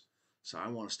branches. So I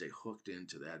want to stay hooked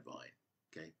into that vine,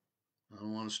 okay? I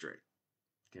don't want to stray,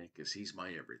 okay? Because he's my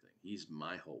everything. He's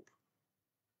my hope.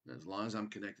 And as long as I'm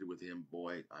connected with him,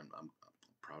 boy, I'm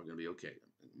probably going to be okay.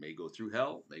 May go through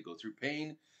hell, may go through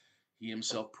pain. He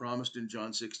himself promised in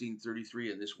John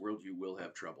 16:33, in this world you will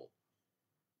have trouble.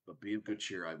 But be of good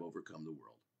cheer, I've overcome the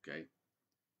world, okay?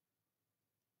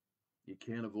 You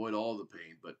can't avoid all the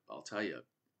pain, but I'll tell you,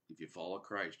 if you follow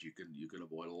Christ, you can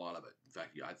avoid a lot of it. In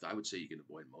fact, I would say you can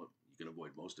avoid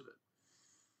most of it.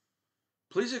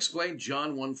 Please explain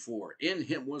John 1:4. In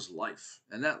him was life,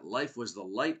 and that life was the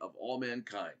light of all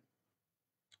mankind.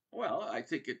 Well, I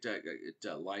think it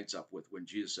lines up with when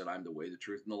Jesus said, I'm the way, the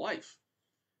truth, and the life.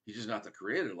 He's just not the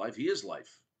creator of life. He is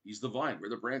life. He's the vine. We're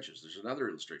the branches. There's another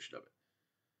illustration of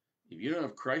it. If you don't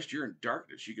have Christ, you're in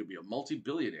darkness. You can be a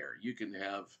multi-billionaire. You can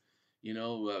have,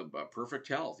 perfect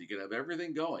health. You can have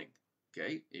everything going.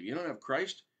 Okay? If you don't have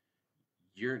Christ,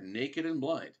 you're naked and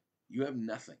blind. You have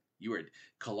nothing.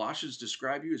 Colossians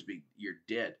describe you as you're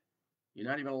dead. You're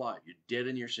not even alive. You're dead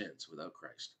in your sins without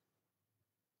Christ.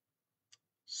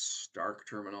 Stark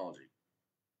terminology.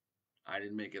 I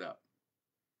didn't make it up.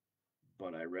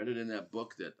 But I read it in that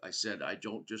book that I said, I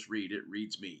don't just read, it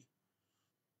reads me.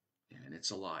 And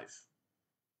it's alive.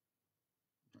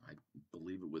 I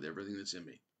believe it with everything that's in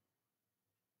me.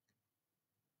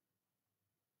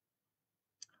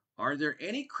 Are there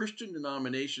any Christian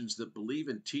denominations that believe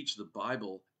and teach the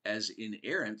Bible as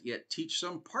inerrant, yet teach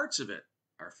some parts of it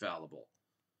are fallible?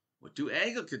 What do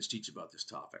Anglicans teach about this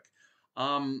topic?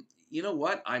 You know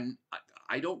what?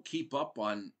 I don't keep up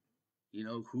on,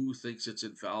 who thinks it's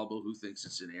infallible, who thinks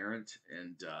it's inerrant,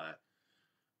 and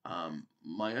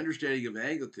my understanding of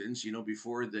Anglicans,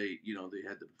 before they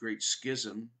had the great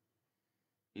schism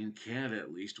in Canada,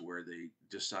 at least, where they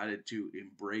decided to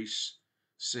embrace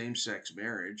same-sex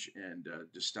marriage and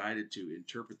decided to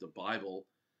interpret the Bible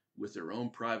with their own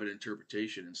private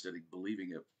interpretation instead of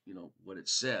believing it, what it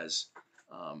says.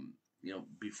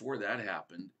 Before that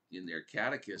happened, in their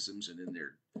catechisms and in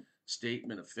their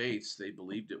statement of faiths, they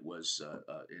believed it was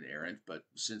inerrant, but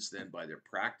since then, by their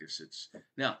practice, it's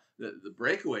now the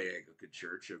breakaway Anglican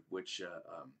Church, of which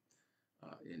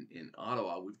in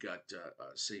Ottawa we've got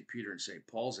St. Peter and St.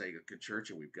 Paul's Anglican Church,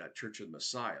 and we've got Church of the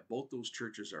Messiah. Both those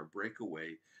churches are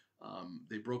breakaway.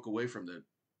 They broke away from the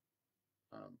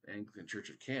Anglican Church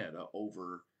of Canada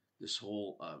over this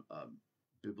whole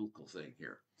biblical thing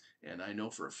here. And I know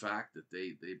for a fact that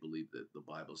they believe that the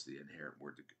Bible is the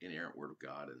inerrant word of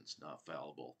God, and it's not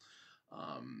fallible.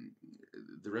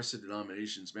 The rest of the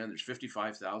denominations, man, there's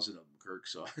 55,000 of them, Kirk,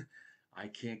 so I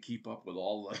can't keep up with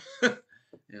all the,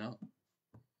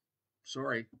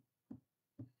 Sorry.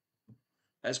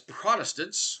 As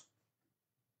Protestants,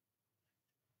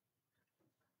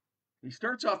 He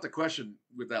starts off the question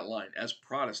with that line, as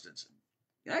Protestants.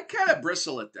 I kind of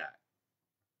bristle at that.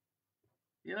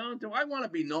 Do I want to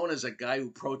be known as a guy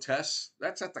who protests?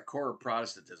 That's at the core of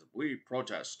Protestantism. We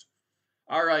protest.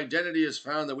 Our identity is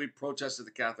found that we protest at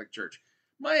the Catholic Church.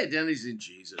 My identity's in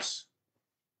Jesus.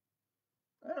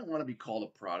 I don't want to be called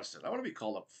a Protestant. I want to be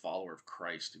called a follower of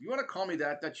Christ. If you want to call me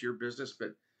that, that's your business.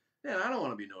 But man, I don't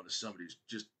want to be known as somebody who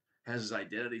just has his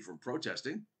identity from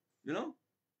protesting. You know.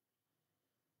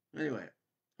 Anyway,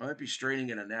 I might be straining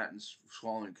in a gnat and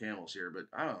swallowing camels here, but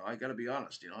I don't know. I got to be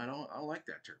honest. I don't like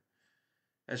that term.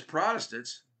 As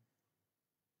Protestants,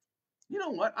 you know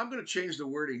what? I'm going to change the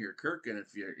wording here, Kirk. And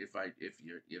if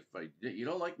you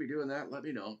don't like me doing that, let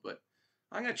me know. But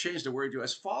I'm going to change the word to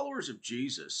as followers of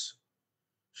Jesus.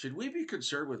 Should we be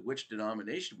concerned with which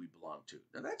denomination we belong to?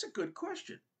 Now that's a good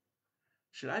question.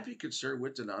 Should I be concerned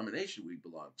with denomination we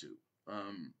belong to?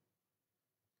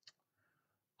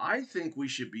 I think we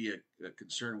should be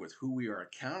concerned with who we are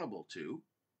accountable to.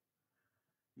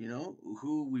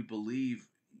 Who we believe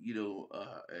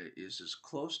is as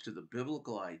close to the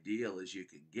biblical ideal as you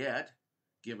can get,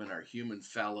 given our human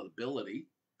fallibility.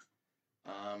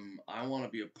 I want to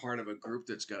be a part of a group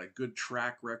that's got a good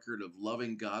track record of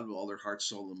loving God with all their heart,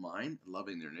 soul, and mind,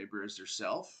 loving their neighbor as their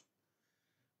self.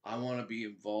 I want to be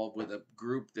involved with a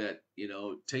group that,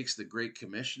 takes the Great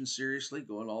Commission seriously,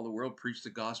 go in all the world, preach the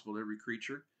gospel to every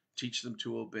creature, teach them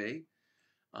to obey.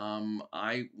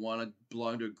 I want to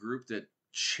belong to a group that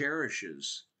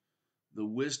cherishes the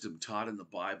wisdom taught in the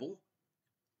Bible.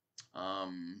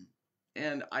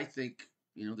 And I think,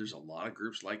 there's a lot of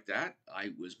groups like that. I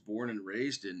was born and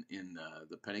raised in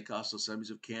the Pentecostal Assemblies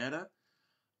of Canada.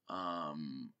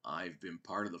 I've been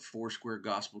part of the Foursquare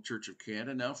Gospel Church of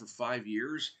Canada now for 5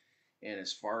 years. And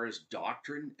as far as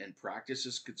doctrine and practice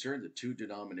is concerned, the two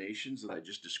denominations that I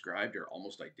just described are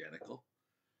almost identical.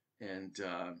 And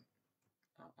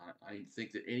I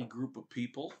think that any group of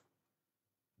people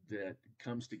that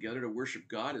comes together to worship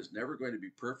God is never going to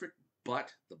be perfect.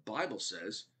 But the Bible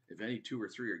says, if any two or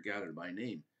three are gathered in my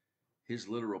name, his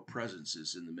literal presence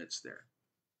is in the midst there.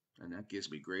 And that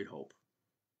gives me great hope.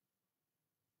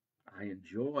 I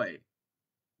enjoy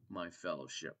my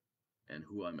fellowship and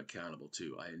who I'm accountable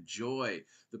to. I enjoy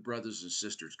the brothers and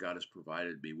sisters God has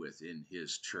provided me with in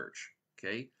his church.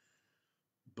 Okay?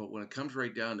 But when it comes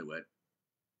right down to it,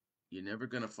 you're never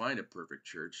going to find a perfect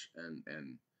church.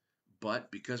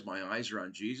 But because my eyes are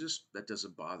on Jesus, that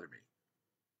doesn't bother me.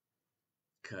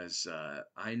 Because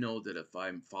I know that if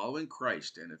I'm following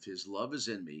Christ and if his love is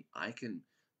in me,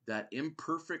 that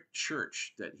imperfect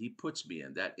church that he puts me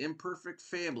in, that imperfect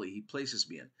family he places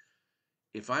me in,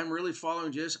 if I'm really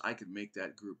following Jesus, I can make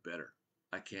that group better.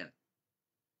 I can.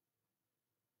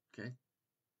 Okay?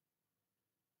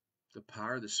 The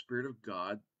power of the Spirit of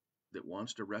God that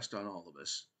wants to rest on all of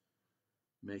us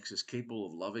makes us capable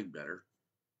of loving better,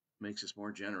 makes us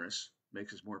more generous,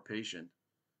 makes us more patient.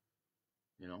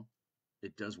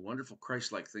 It does wonderful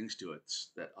Christ-like things to us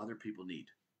that other people need.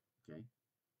 Okay?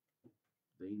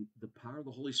 The power of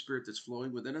the Holy Spirit that's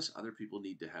flowing within us, other people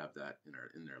need to have that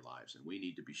in their lives, and we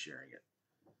need to be sharing it.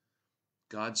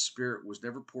 God's Spirit was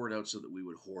never poured out so that we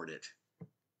would hoard it.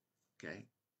 Okay?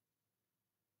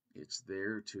 It's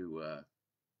there to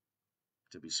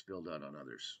be spilled out on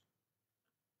others.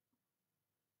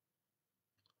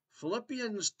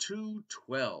 Philippians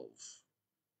 2:12.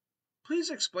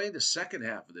 Please explain the second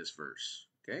half of this verse.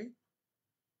 Okay?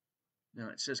 Now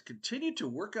it says, continue to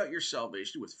work out your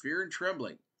salvation with fear and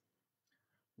trembling.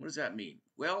 What does that mean?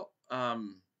 Well,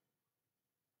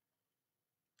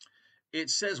 it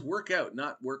says work out,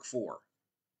 not work for.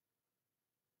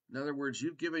 In other words,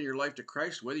 you've given your life to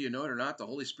Christ, whether you know it or not. The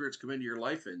Holy Spirit's come into your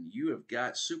life, and you have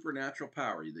got supernatural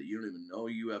power that you don't even know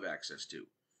you have access to.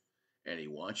 And he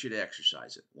wants you to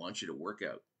exercise it, wants you to work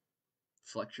out.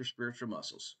 Flex your spiritual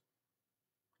muscles.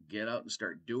 Get out and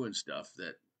start doing stuff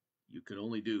that you can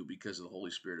only do because the Holy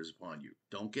Spirit is upon you.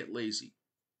 Don't get lazy.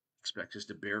 Expect us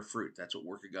to bear fruit. That's what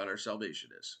working out our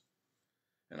salvation is.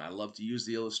 And I love to use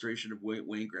the illustration of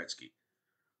Wayne Gretzky,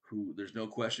 who, there's no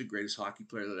question, greatest hockey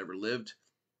player that ever lived.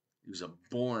 He was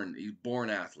born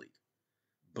athlete.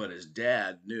 But his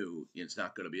dad knew it's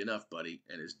not going to be enough, buddy.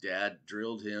 And his dad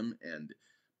drilled him and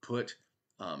put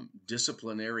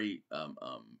disciplinary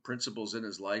principles in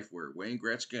his life where Wayne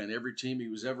Gretzky, on every team he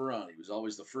was ever on, he was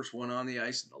always the first one on the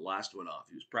ice and the last one off.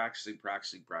 He was practicing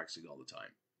all the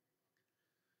time.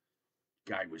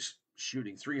 Guy was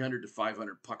shooting 300 to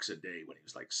 500 pucks a day when he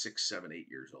was like 6, 7, 8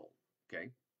 years old.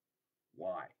 Okay?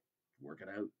 Why? Working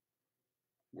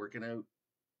out.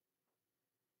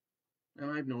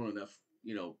 And I've known enough,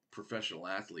 professional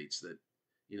athletes that,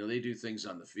 they do things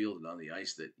on the field and on the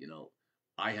ice that,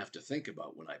 I have to think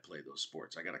about when I play those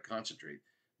sports. I got to concentrate.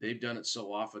 They've done it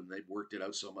so often, they've worked it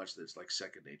out so much that it's like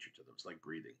second nature to them. It's like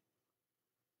breathing.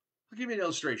 I'll give you an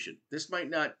illustration. This might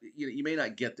not, you may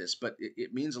not get this, but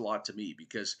it means a lot to me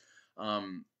because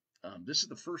this is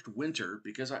the first winter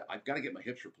because I've got to get my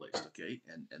hips replaced, okay?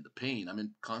 And the pain, I'm in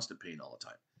constant pain all the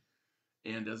time.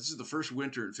 And this is the first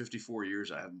winter in 54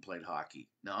 years I haven't played hockey.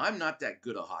 Now, I'm not that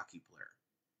good a hockey player,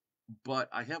 but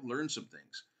I have learned some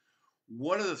things.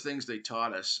 One of the things they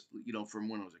taught us, from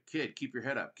when I was a kid, keep your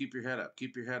head up, keep your head up,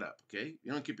 keep your head up, okay?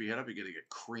 You don't keep your head up, you're going to get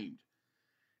creamed.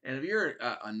 And if you're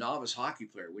a novice hockey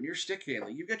player, when you're stick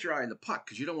handling, you've got your eye on the puck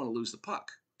because you don't want to lose the puck,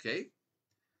 okay?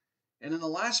 And in the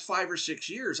last 5 or 6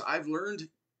 years, I've learned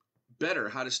better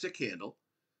how to stick handle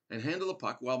and handle the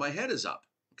puck while my head is up,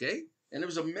 okay? And it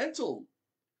was a mental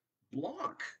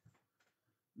block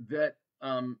that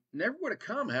never would have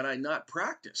come had I not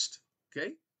practiced,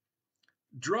 okay?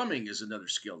 Drumming is another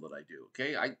skill that I do,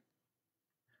 okay?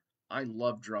 I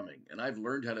love drumming, and I've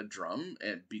learned how to drum,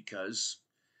 and because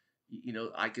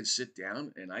I can sit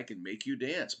down and I can make you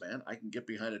dance, man. I can get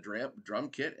behind a drum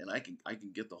kit and I can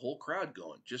get the whole crowd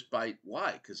going just by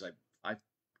why? Because I've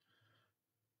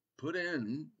put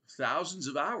in thousands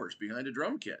of hours behind a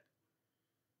drum kit.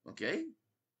 Okay,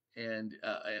 and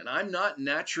I'm not a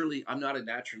naturally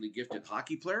gifted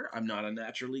hockey player. I'm not a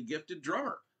naturally gifted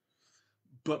drummer.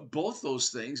 But both those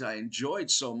things I enjoyed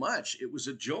so much. It was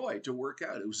a joy to work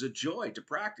out. It was a joy to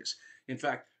practice. In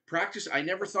fact, I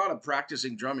never thought of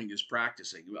practicing drumming as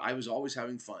practicing. I was always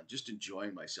having fun, just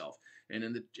enjoying myself. And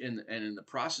in the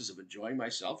process of enjoying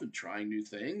myself and trying new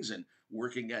things and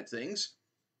working at things,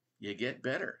 you get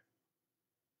better.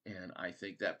 And I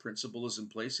think that principle is in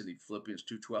place in Philippians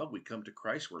 2:12. We come to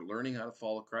Christ. We're learning how to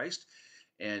follow Christ.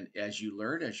 And as you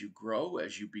learn, as you grow,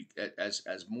 as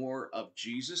more of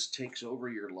Jesus takes over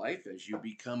your life, as you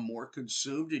become more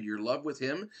consumed in your love with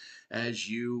him, as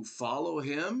you follow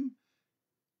him,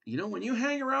 when you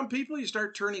hang around people, you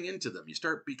start turning into them. You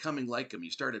start becoming like them. You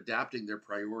start adapting their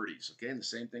priorities. Okay, and the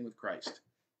same thing with Christ.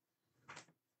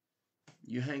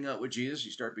 You hang out with Jesus,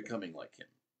 you start becoming like him.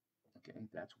 Okay,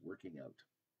 that's working out.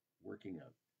 Working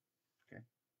out. Okay,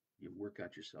 you work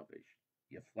out your salvation.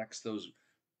 You flex those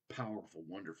powerful,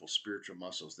 wonderful spiritual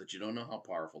muscles that you don't know how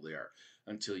powerful they are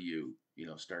until you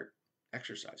start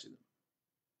exercising them.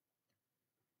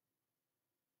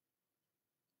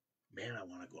 Man, I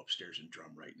want to go upstairs and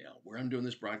drum right now. Where I'm doing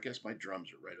this broadcast, my drums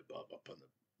are right above, up on the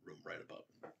room right above.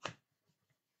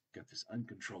 Got this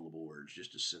uncontrollable urge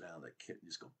just to sit down on that kit and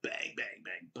just go bang, bang,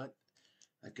 bang. But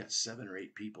I've got 7 or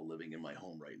 8 people living in my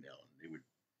home right now, and they would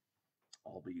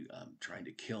all be trying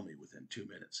to kill me within 2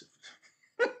 minutes.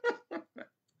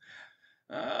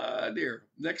 Dear.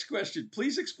 Next question.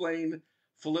 Please explain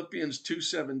Philippians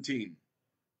 2:17.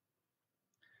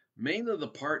 Mainly the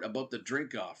part about the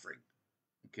drink offering.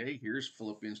 Okay, here's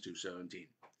Philippians 2:17.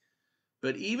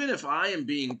 But even if I am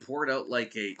being poured out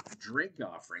like a drink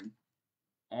offering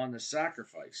on the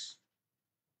sacrifice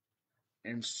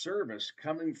and service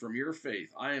coming from your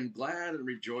faith, I am glad and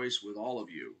rejoice with all of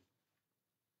you.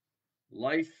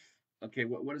 Life. Okay,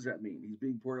 what does that mean? He's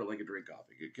being poured out like a drink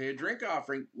offering. Okay, a drink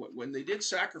offering, when they did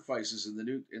sacrifices in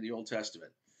the Old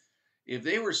Testament, if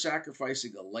they were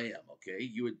sacrificing a lamb,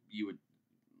 okay,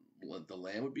 the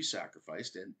lamb would be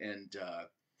sacrificed,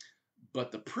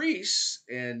 but the priests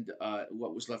and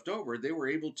what was left over, they were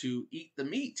able to eat the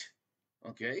meat.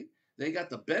 Okay, they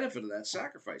got the benefit of that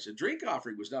sacrifice. A drink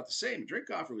offering was not the same. A drink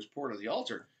offering was poured on the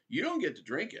altar. You don't get to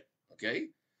drink it.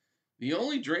 Okay. The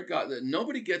only drink that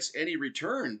nobody gets any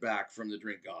return back from the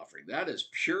drink offering. That is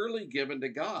purely given to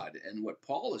God. And what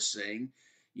Paul is saying,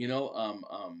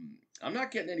 I'm not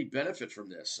getting any benefit from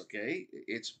this. Okay,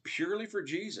 it's purely for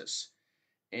Jesus,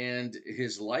 and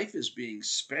his life is being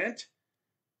spent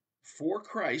for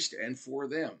Christ and for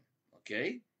them.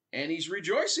 Okay, and he's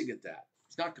rejoicing at that.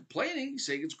 He's not complaining. He's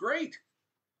saying it's great.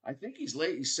 I think he's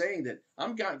saying that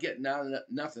I'm not getting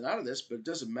nothing out of this, but it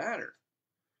doesn't matter.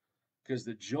 Because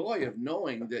the joy of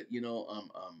knowing that,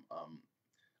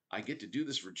 I get to do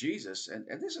this for Jesus, and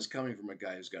this is coming from a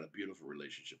guy who's got a beautiful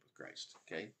relationship with Christ,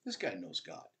 okay? This guy knows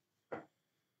God.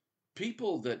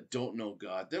 People that don't know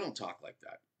God, they don't talk like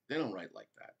that. They don't write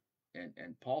like that.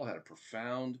 And Paul had a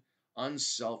profound,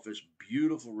 unselfish,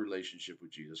 beautiful relationship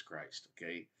with Jesus Christ,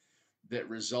 okay, that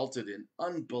resulted in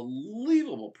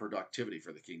unbelievable productivity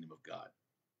for the kingdom of God,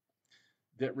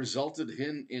 that resulted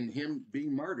in him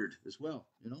being martyred as well,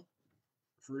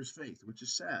 for his faith, which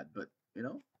is sad, but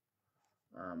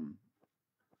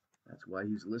that's why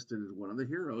he's listed as one of the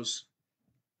heroes.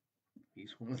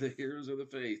 He's one of the heroes of the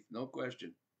faith, no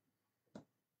question.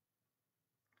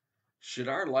 Should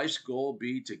our life's goal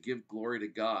be to give glory to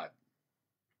God?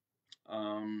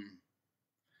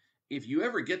 If you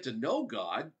ever get to know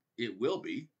God, it will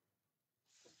be.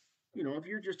 You know, if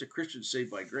you're just a Christian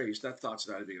saved by grace, that thought's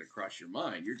not even going to cross your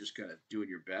mind. You're just kind of doing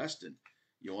your best and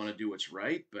you want to do what's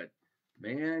right. But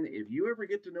man, if you ever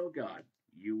get to know God,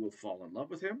 you will fall in love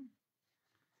with Him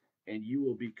and you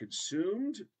will be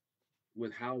consumed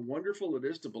with how wonderful it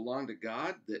is to belong to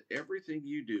God that everything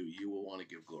you do, you will want to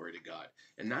give glory to God.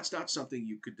 And that's not something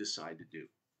you could decide to do.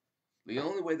 The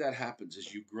only way that happens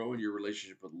is you grow in your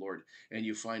relationship with the Lord and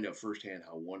you find out firsthand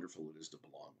how wonderful it is to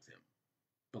belong with Him,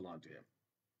 belong to Him.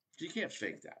 So you can't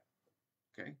fake that,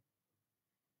 okay?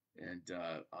 And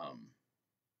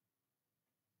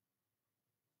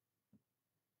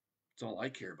it's all I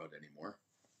care about anymore.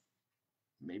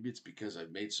 Maybe it's because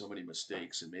I've made so many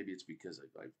mistakes, and maybe it's because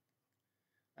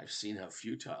I've seen how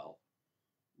futile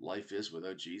life is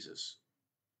without Jesus.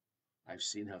 I've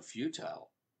seen how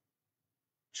futile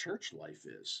church life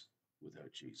is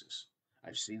without Jesus.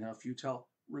 I've seen how futile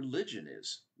religion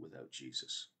is without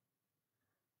Jesus.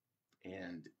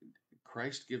 And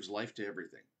Christ gives life to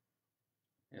everything.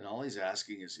 And all He's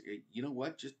asking is, hey, you know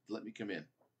what? Just let me come in.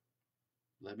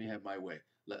 Let me have my way.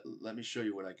 Let me show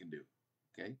you what I can do.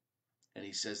 Okay? And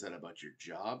He says that about your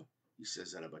job. He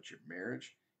says that about your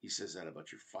marriage. He says that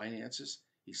about your finances.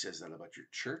 He says that about your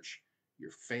church,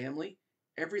 your family,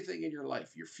 everything in your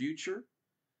life, your future,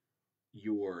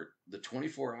 the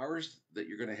 24 hours that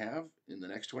you're going to have in the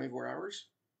next 24 hours.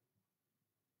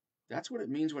 That's what it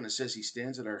means when it says He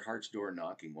stands at our heart's door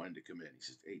knocking, wanting to come in. He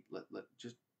says, hey,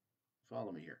 just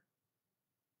follow me here.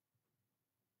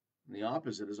 And the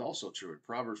opposite is also true. In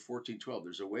Proverbs 14:12,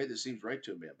 there's a way that seems right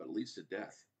to a man, but it leads to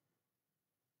death.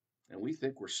 And we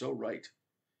think we're so right.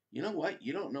 You know what?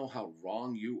 You don't know how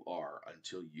wrong you are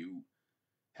until you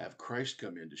have Christ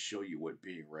come in to show you what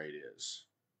being right is.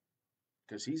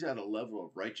 Because He's at a level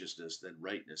of righteousness and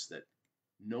rightness that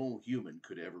no human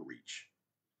could ever reach.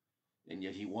 And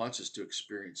yet He wants us to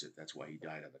experience it. That's why He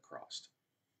died on the cross.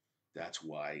 That's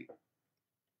why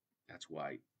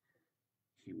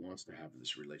He wants to have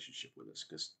this relationship with us,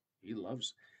 because He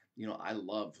loves, I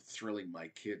love thrilling my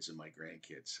kids and my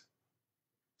grandkids.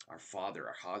 Our Father,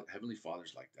 our Heavenly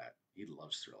Father's like that. He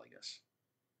loves thrilling us.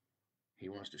 He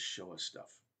wants to show us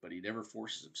stuff, but He never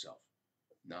forces Himself.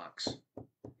 Knocks.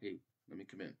 Hey, let me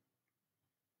come in.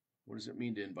 What does it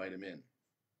mean to invite Him in?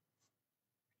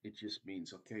 It just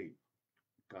means, okay,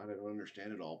 God, I don't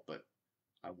understand it all, but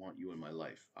I want You in my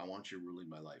life. I want You ruling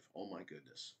my life. Oh my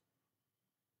goodness.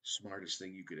 Smartest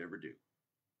thing you could ever do.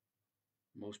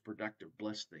 Most productive,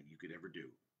 blessed thing you could ever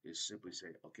do is simply say,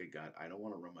 okay, God, I don't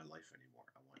want to run my life anymore.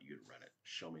 I want You to run it.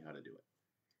 Show me how to do it.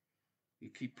 You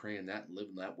keep praying that and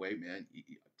living that way, man,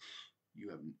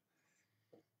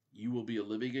 you will be a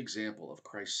living example of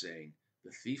Christ saying,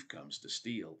 the thief comes to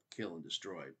steal, kill, and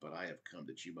destroy, but I have come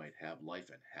that you might have life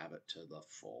and have it to the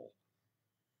full.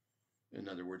 In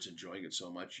other words, enjoying it so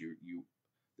much,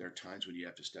 there are times when you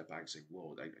have to step back and say,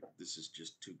 whoa, this is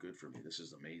just too good for me. This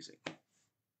is amazing.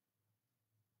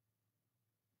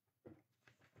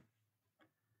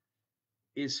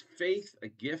 Is faith a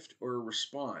gift or a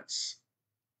response?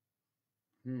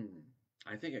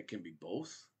 I think it can be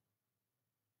both.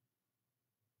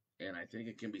 And I think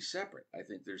it can be separate. I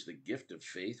think there's the gift of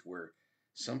faith where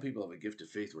some people have a gift of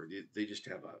faith where they just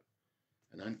have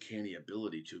an uncanny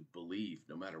ability to believe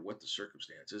no matter what the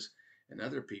circumstances. And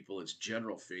other people, it's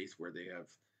general faith where they have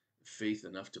faith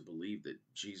enough to believe that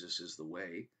Jesus is the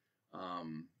way.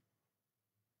 I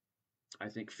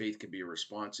think faith can be a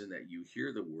response in that you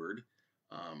hear the word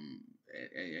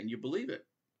and you believe it.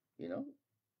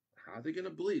 How are they going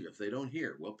to believe if they don't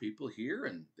hear? Well, people hear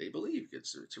and they believe.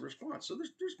 It's a response. So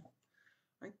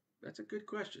that's a good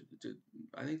question.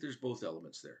 I think there's both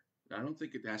elements there. I don't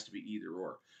think it has to be either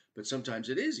or, but sometimes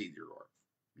it is either or.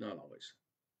 Not always.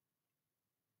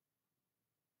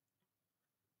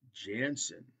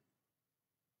 Jansen.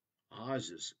 Oz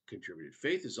has contributed.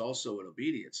 Faith is also an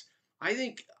obedience.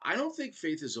 I don't think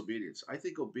faith is obedience. I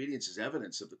think obedience is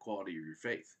evidence of the quality of your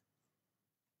faith.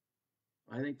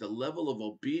 I think the level of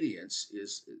obedience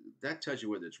that tells you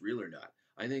whether it's real or not.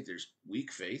 I think there's weak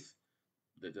faith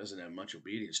that doesn't have much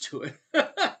obedience to it.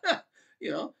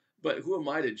 But who am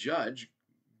I to judge?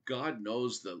 God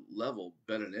knows the level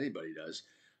better than anybody does.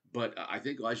 But I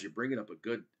think as you're bringing up a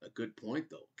good point,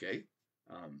 though. Okay,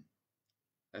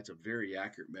 that's a very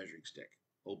accurate measuring stick.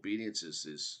 Obedience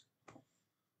is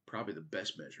probably the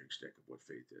best measuring stick of what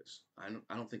faith is. I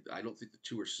don't think the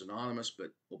two are synonymous,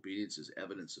 but obedience is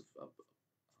evidence of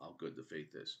how good the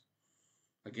faith is.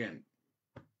 Again,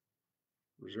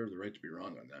 reserve the right to be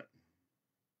wrong on that.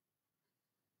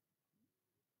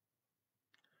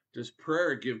 Does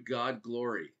prayer give God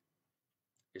glory?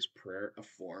 Is prayer a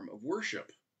form of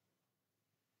worship?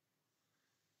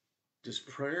 Does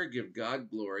prayer give God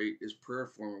glory? Is prayer a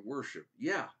form of worship?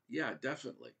 Yeah,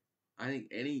 definitely. I think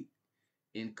any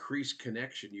increased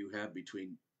connection you have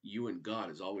between you and God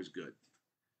is always good.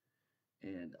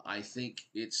 And I think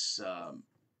it's,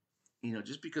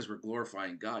 just because we're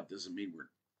glorifying God doesn't mean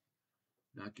we're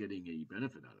not getting any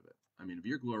benefit out of it. I mean, if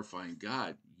you're glorifying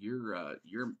God, you're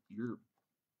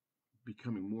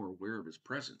becoming more aware of His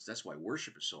presence. That's why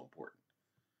worship is so important.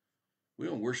 We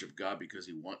don't worship God because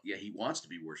he wants to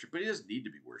be worshipped, but he doesn't need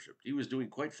to be worshipped. He was doing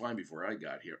quite fine before I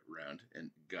got here, and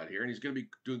he's going to be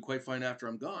doing quite fine after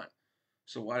I'm gone.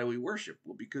 So why do we worship?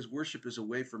 Well, because worship is a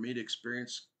way for me to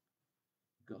experience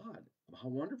God, how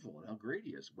wonderful and how great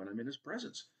He is when I'm in His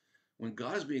presence. When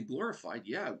God is being glorified,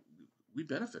 yeah, we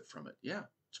benefit from it. Yeah,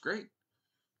 it's great.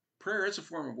 Prayer is a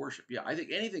form of worship. Yeah, I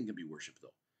think anything can be worship,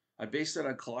 though. I base that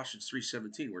on Colossians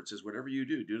 3:17, where it says, "Whatever you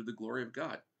do to the glory of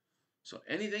God." So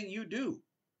anything you do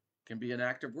can be an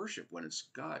act of worship when it's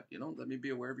God. Let me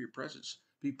be aware of your presence.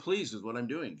 Be pleased with what I'm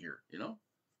doing here.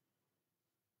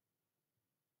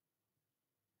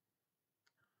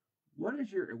 What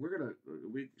is your,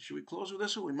 should we close with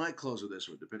this one? We might close with this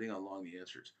one, depending on how long the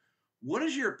answer is. What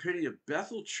is your opinion of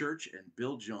Bethel Church and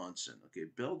Bill Johnson? Okay,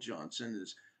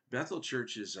 Bethel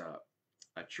Church is a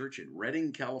church in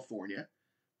Redding, California,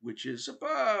 which is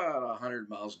about 100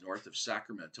 miles north of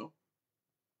Sacramento.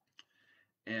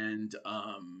 And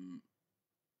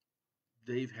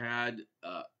they've had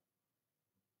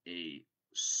a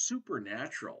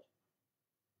supernatural,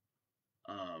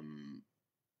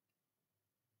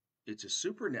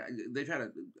 they've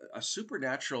had a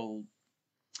supernatural,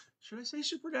 should I say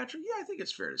supernatural? Yeah, I think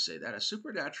it's fair to say that. A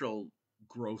supernatural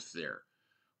growth there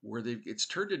where it's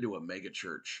turned into a mega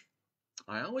church.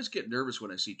 I always get nervous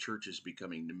when I see churches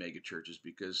becoming mega churches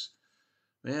because,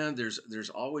 man, there's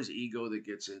always ego that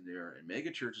gets in there, and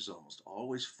mega churches almost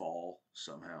always fall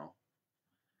somehow.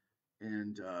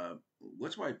 And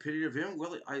what's my opinion of him?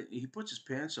 Well, he puts his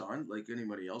pants on like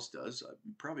anybody else does.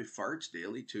 He probably farts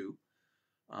daily too.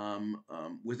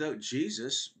 Without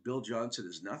Jesus, Bill Johnson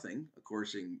is nothing,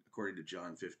 according to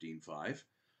John 15:5.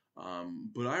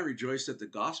 But I rejoice that the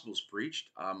gospel's preached.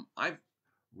 I've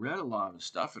read a lot of his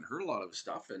stuff and heard a lot of his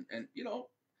stuff, and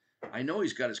I know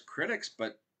he's got his critics,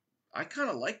 but I kind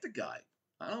of like the guy.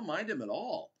 I don't mind him at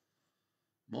all.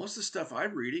 Most of the stuff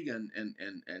I'm reading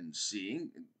and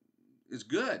seeing is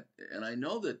good, and I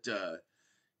know that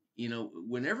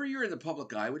whenever you're in the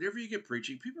public eye, whenever you get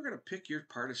preaching, people are going to pick your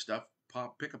part of stuff,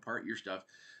 pick apart your stuff.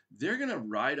 They're going to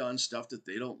ride on stuff that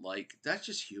they don't like. That's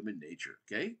just human nature,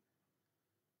 okay?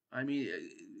 I mean,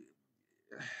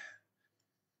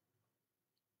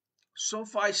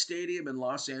 SoFi Stadium in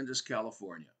Los Angeles,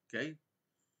 California, okay?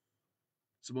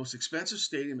 It's the most expensive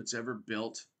stadium that's ever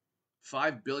built.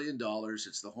 $5 billion.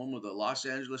 It's the home of the Los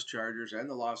Angeles Chargers and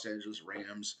the Los Angeles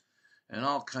Rams and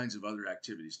all kinds of other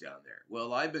activities down there.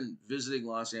 Well, I've been visiting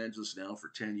Los Angeles now for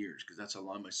 10 years because that's how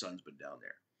long my son's been down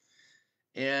there.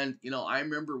 And, I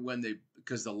remember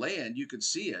because the land, you can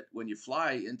see it when you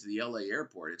fly into the LA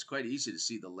airport. It's quite easy to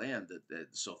see the land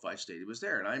that SoFi Stadium was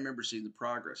there. And I remember seeing the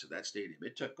progress of that stadium.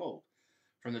 It took gold.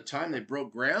 From the time they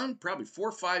broke ground, probably 4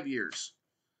 or 5 years.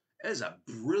 It is a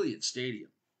brilliant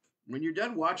stadium. When you're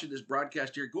done watching this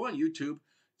broadcast here, go on YouTube,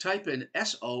 type in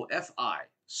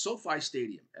SoFi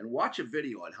Stadium, and watch a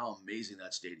video on how amazing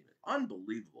that stadium is.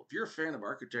 Unbelievable. If you're a fan of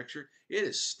architecture, it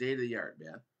is state of the art,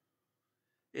 man.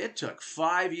 It took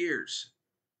 5 years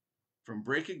from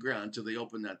breaking ground till they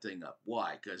opened that thing up.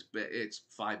 Why? Because it's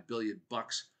 $5 billion.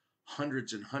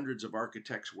 Hundreds and hundreds of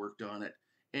architects worked on it.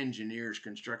 Engineers,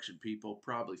 construction people,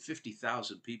 probably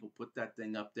 50,000 people put that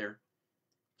thing up there.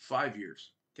 5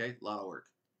 years. Okay, a lot of work.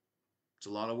 It's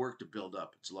a lot of work to build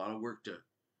up. It's a lot of work to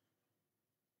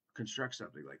construct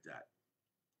something like that.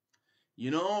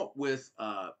 With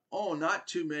not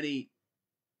too many.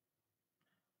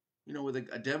 With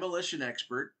a demolition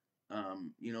expert,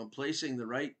 placing the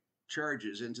right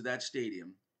charges into that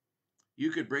stadium,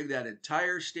 you could bring that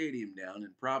entire stadium down,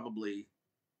 and probably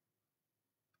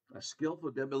a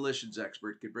skillful demolitions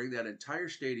expert could bring that entire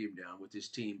stadium down with his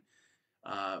team.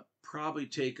 Probably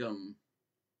take them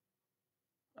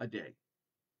a day,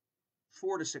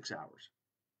 4 to 6 hours.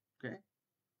 Okay.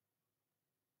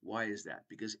 Why is that?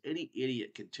 Because any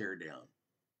idiot can tear down.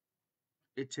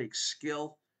 It takes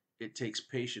skill. It takes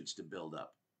patience to build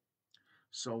up.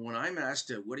 So when I'm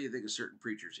asked what do you think of certain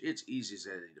preachers, it's easy as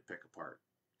anything to pick apart.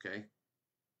 Okay.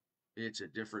 It's a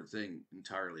different thing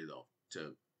entirely, though,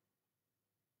 to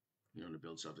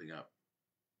build something up.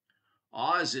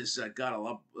 Oz has got a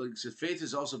lot. Faith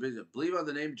is also big. Believe on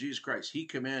the name of Jesus Christ. He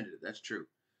commanded it. That's true.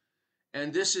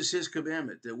 And this is his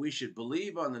commandment, that we should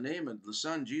believe on the name of the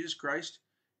Son, Jesus Christ,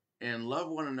 and love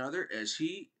one another as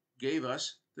he gave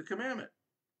us the commandment.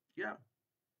 Yeah.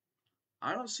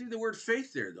 I don't see the word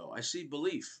faith there, though. I see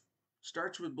belief.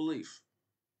 Starts with belief.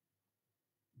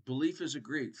 Belief is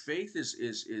agreed. Faith is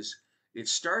it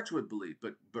starts with belief,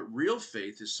 but real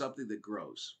faith is something that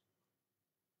grows.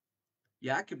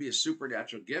 Yeah, it could be a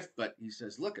supernatural gift, but he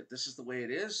says, look, this is the way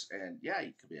it is, and yeah,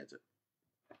 he commands it.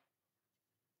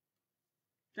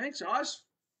 Thanks, Oz.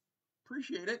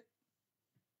 Appreciate it.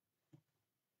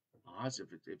 Oz, if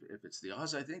it's the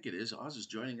Oz I think it is, Oz is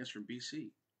joining us from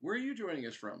BC. Where are you joining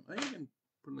us from? I think you can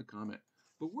put in the comment.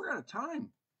 But we're out of time.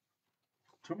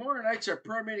 Tomorrow night's our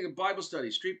prayer meeting and Bible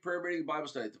study, street prayer meeting and Bible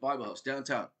study at the Bible House,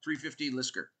 downtown, 315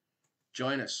 Lisker.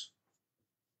 Join us.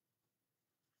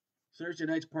 Thursday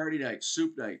night's party night,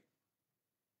 soup night.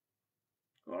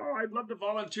 Oh, I'd love to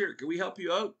volunteer. Can we help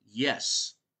you out?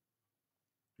 Yes.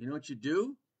 You know what you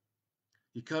do?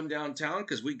 You come downtown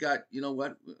because we got, you know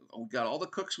what? We got all the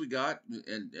cooks we got,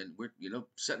 and we're,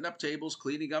 setting up tables,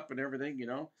 cleaning up and everything,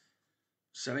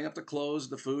 setting up the clothes,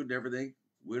 the food and everything.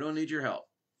 We don't need your help.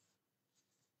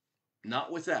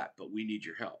 Not with that, but we need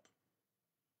your help.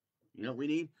 You know what we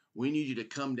need? We need you to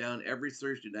come down every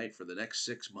Thursday night for the next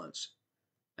 6 months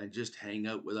and just hang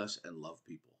out with us and love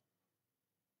people.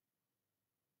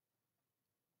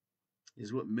 This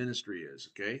is what ministry is,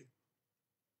 okay?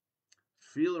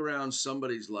 Feel around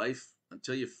somebody's life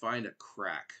until you find a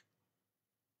crack,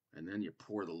 and then you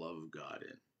pour the love of God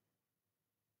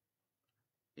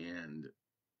in. And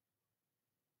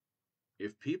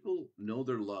if people know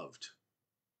they're loved,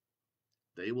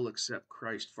 they will accept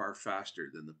Christ far faster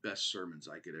than the best sermons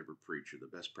I could ever preach or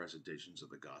the best presentations of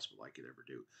the gospel I could ever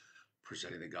do.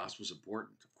 Presenting the gospel is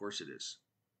important. Of course it is.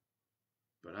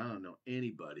 But I don't know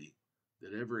anybody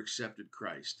that ever accepted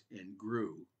Christ and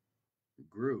grew,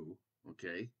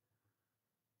 okay,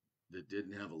 that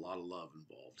didn't have a lot of love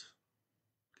involved.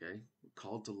 Okay? We're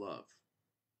called to love.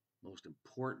 Most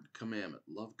important commandment.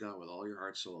 Love God with all your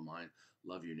heart, soul, and mind.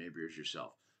 Love your neighbor as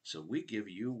yourself. So we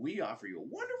offer you a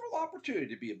wonderful opportunity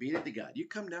to be obedient to God. You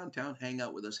come downtown, hang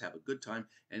out with us, have a good time,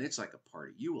 and it's like a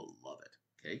party. You will love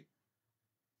it, okay?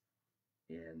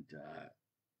 And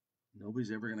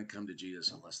nobody's ever going to come to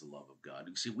Jesus unless the love of God.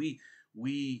 You see,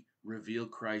 we reveal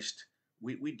Christ.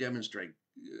 We demonstrate.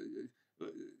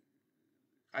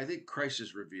 I think Christ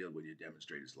is revealed when you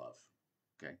demonstrate his love,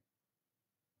 okay?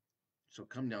 So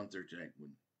come down Thursday night and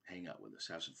hang out with us,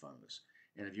 have some fun with us.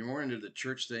 And if you're more into the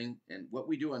church thing, and what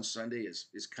we do on Sunday is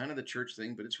kind of the church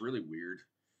thing, but it's really weird.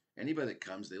 Anybody that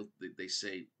comes, they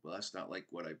say, well, that's not like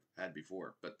what I've had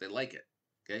before, but they like it,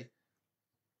 okay?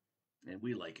 And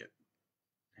we like it.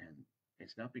 And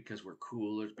it's not because we're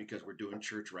cool, it's because we're doing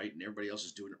church right and everybody else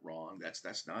is doing it wrong.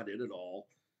 That's not it at all.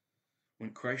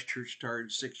 When Christ Church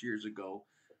started 6 years ago,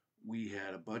 we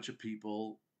had a bunch of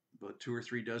people, about 2 or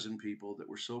 3 dozen people that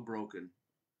were so broken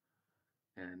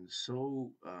and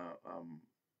so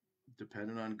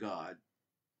dependent on God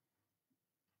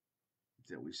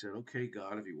that we said, okay,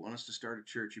 God, if you want us to start a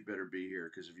church, you better be here,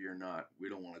 because if you're not, we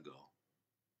don't want to go.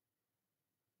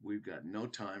 We've got no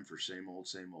time for same old,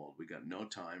 same old. We got no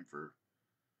time for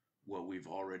what we've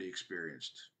already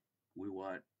experienced. We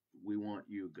want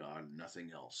you, God,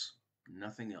 nothing else.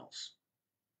 Nothing else.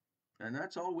 And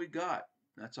that's all we got.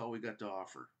 That's all we got to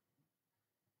offer.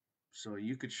 So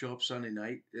you could show up Sunday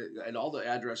night, and all the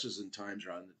addresses and times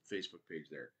are on the Facebook page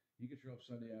there. You could show up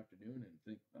Sunday afternoon and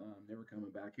think, oh, I'm never coming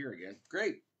back here again.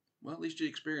 Great. Well, at least you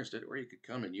experienced it. Or you could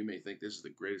come and you may think this is the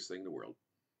greatest thing in the world.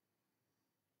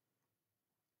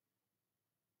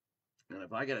 And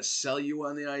if I got to sell you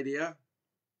on the idea,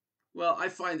 well, I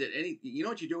find that you know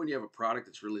what you do when you have a product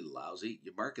that's really lousy?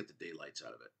 You market the daylights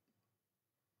out of it.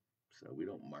 So we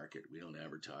don't market, we don't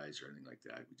advertise or anything like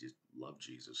that. We just love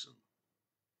Jesus and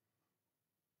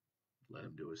let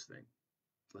him do his thing.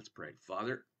 Let's pray.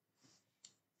 Father,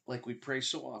 like we pray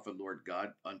so often, Lord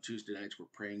God, on Tuesday nights, we're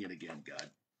praying it again, God.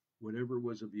 Whatever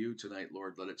was of you tonight,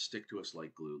 Lord, let it stick to us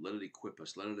like glue. Let it equip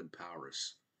us. Let it empower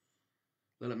us.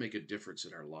 Let it make a difference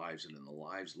in our lives and in the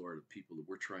lives, Lord, of people that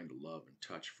we're trying to love and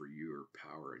touch for your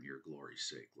power and your glory's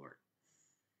sake, Lord.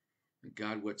 And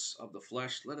God, what's of the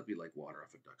flesh, let it be like water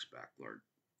off a duck's back, Lord.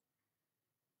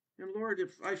 And Lord,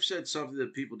 if I've said something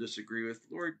that people disagree with,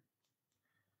 Lord,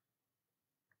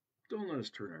 don't let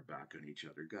us turn our back on each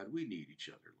other. God, we need each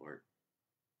other, Lord.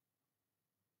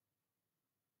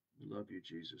 We love you,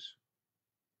 Jesus.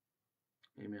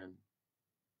 Amen.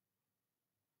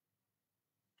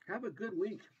 Have a good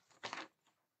week.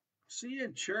 See you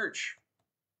in church.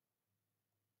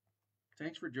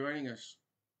 Thanks for joining us.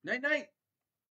 Night, night.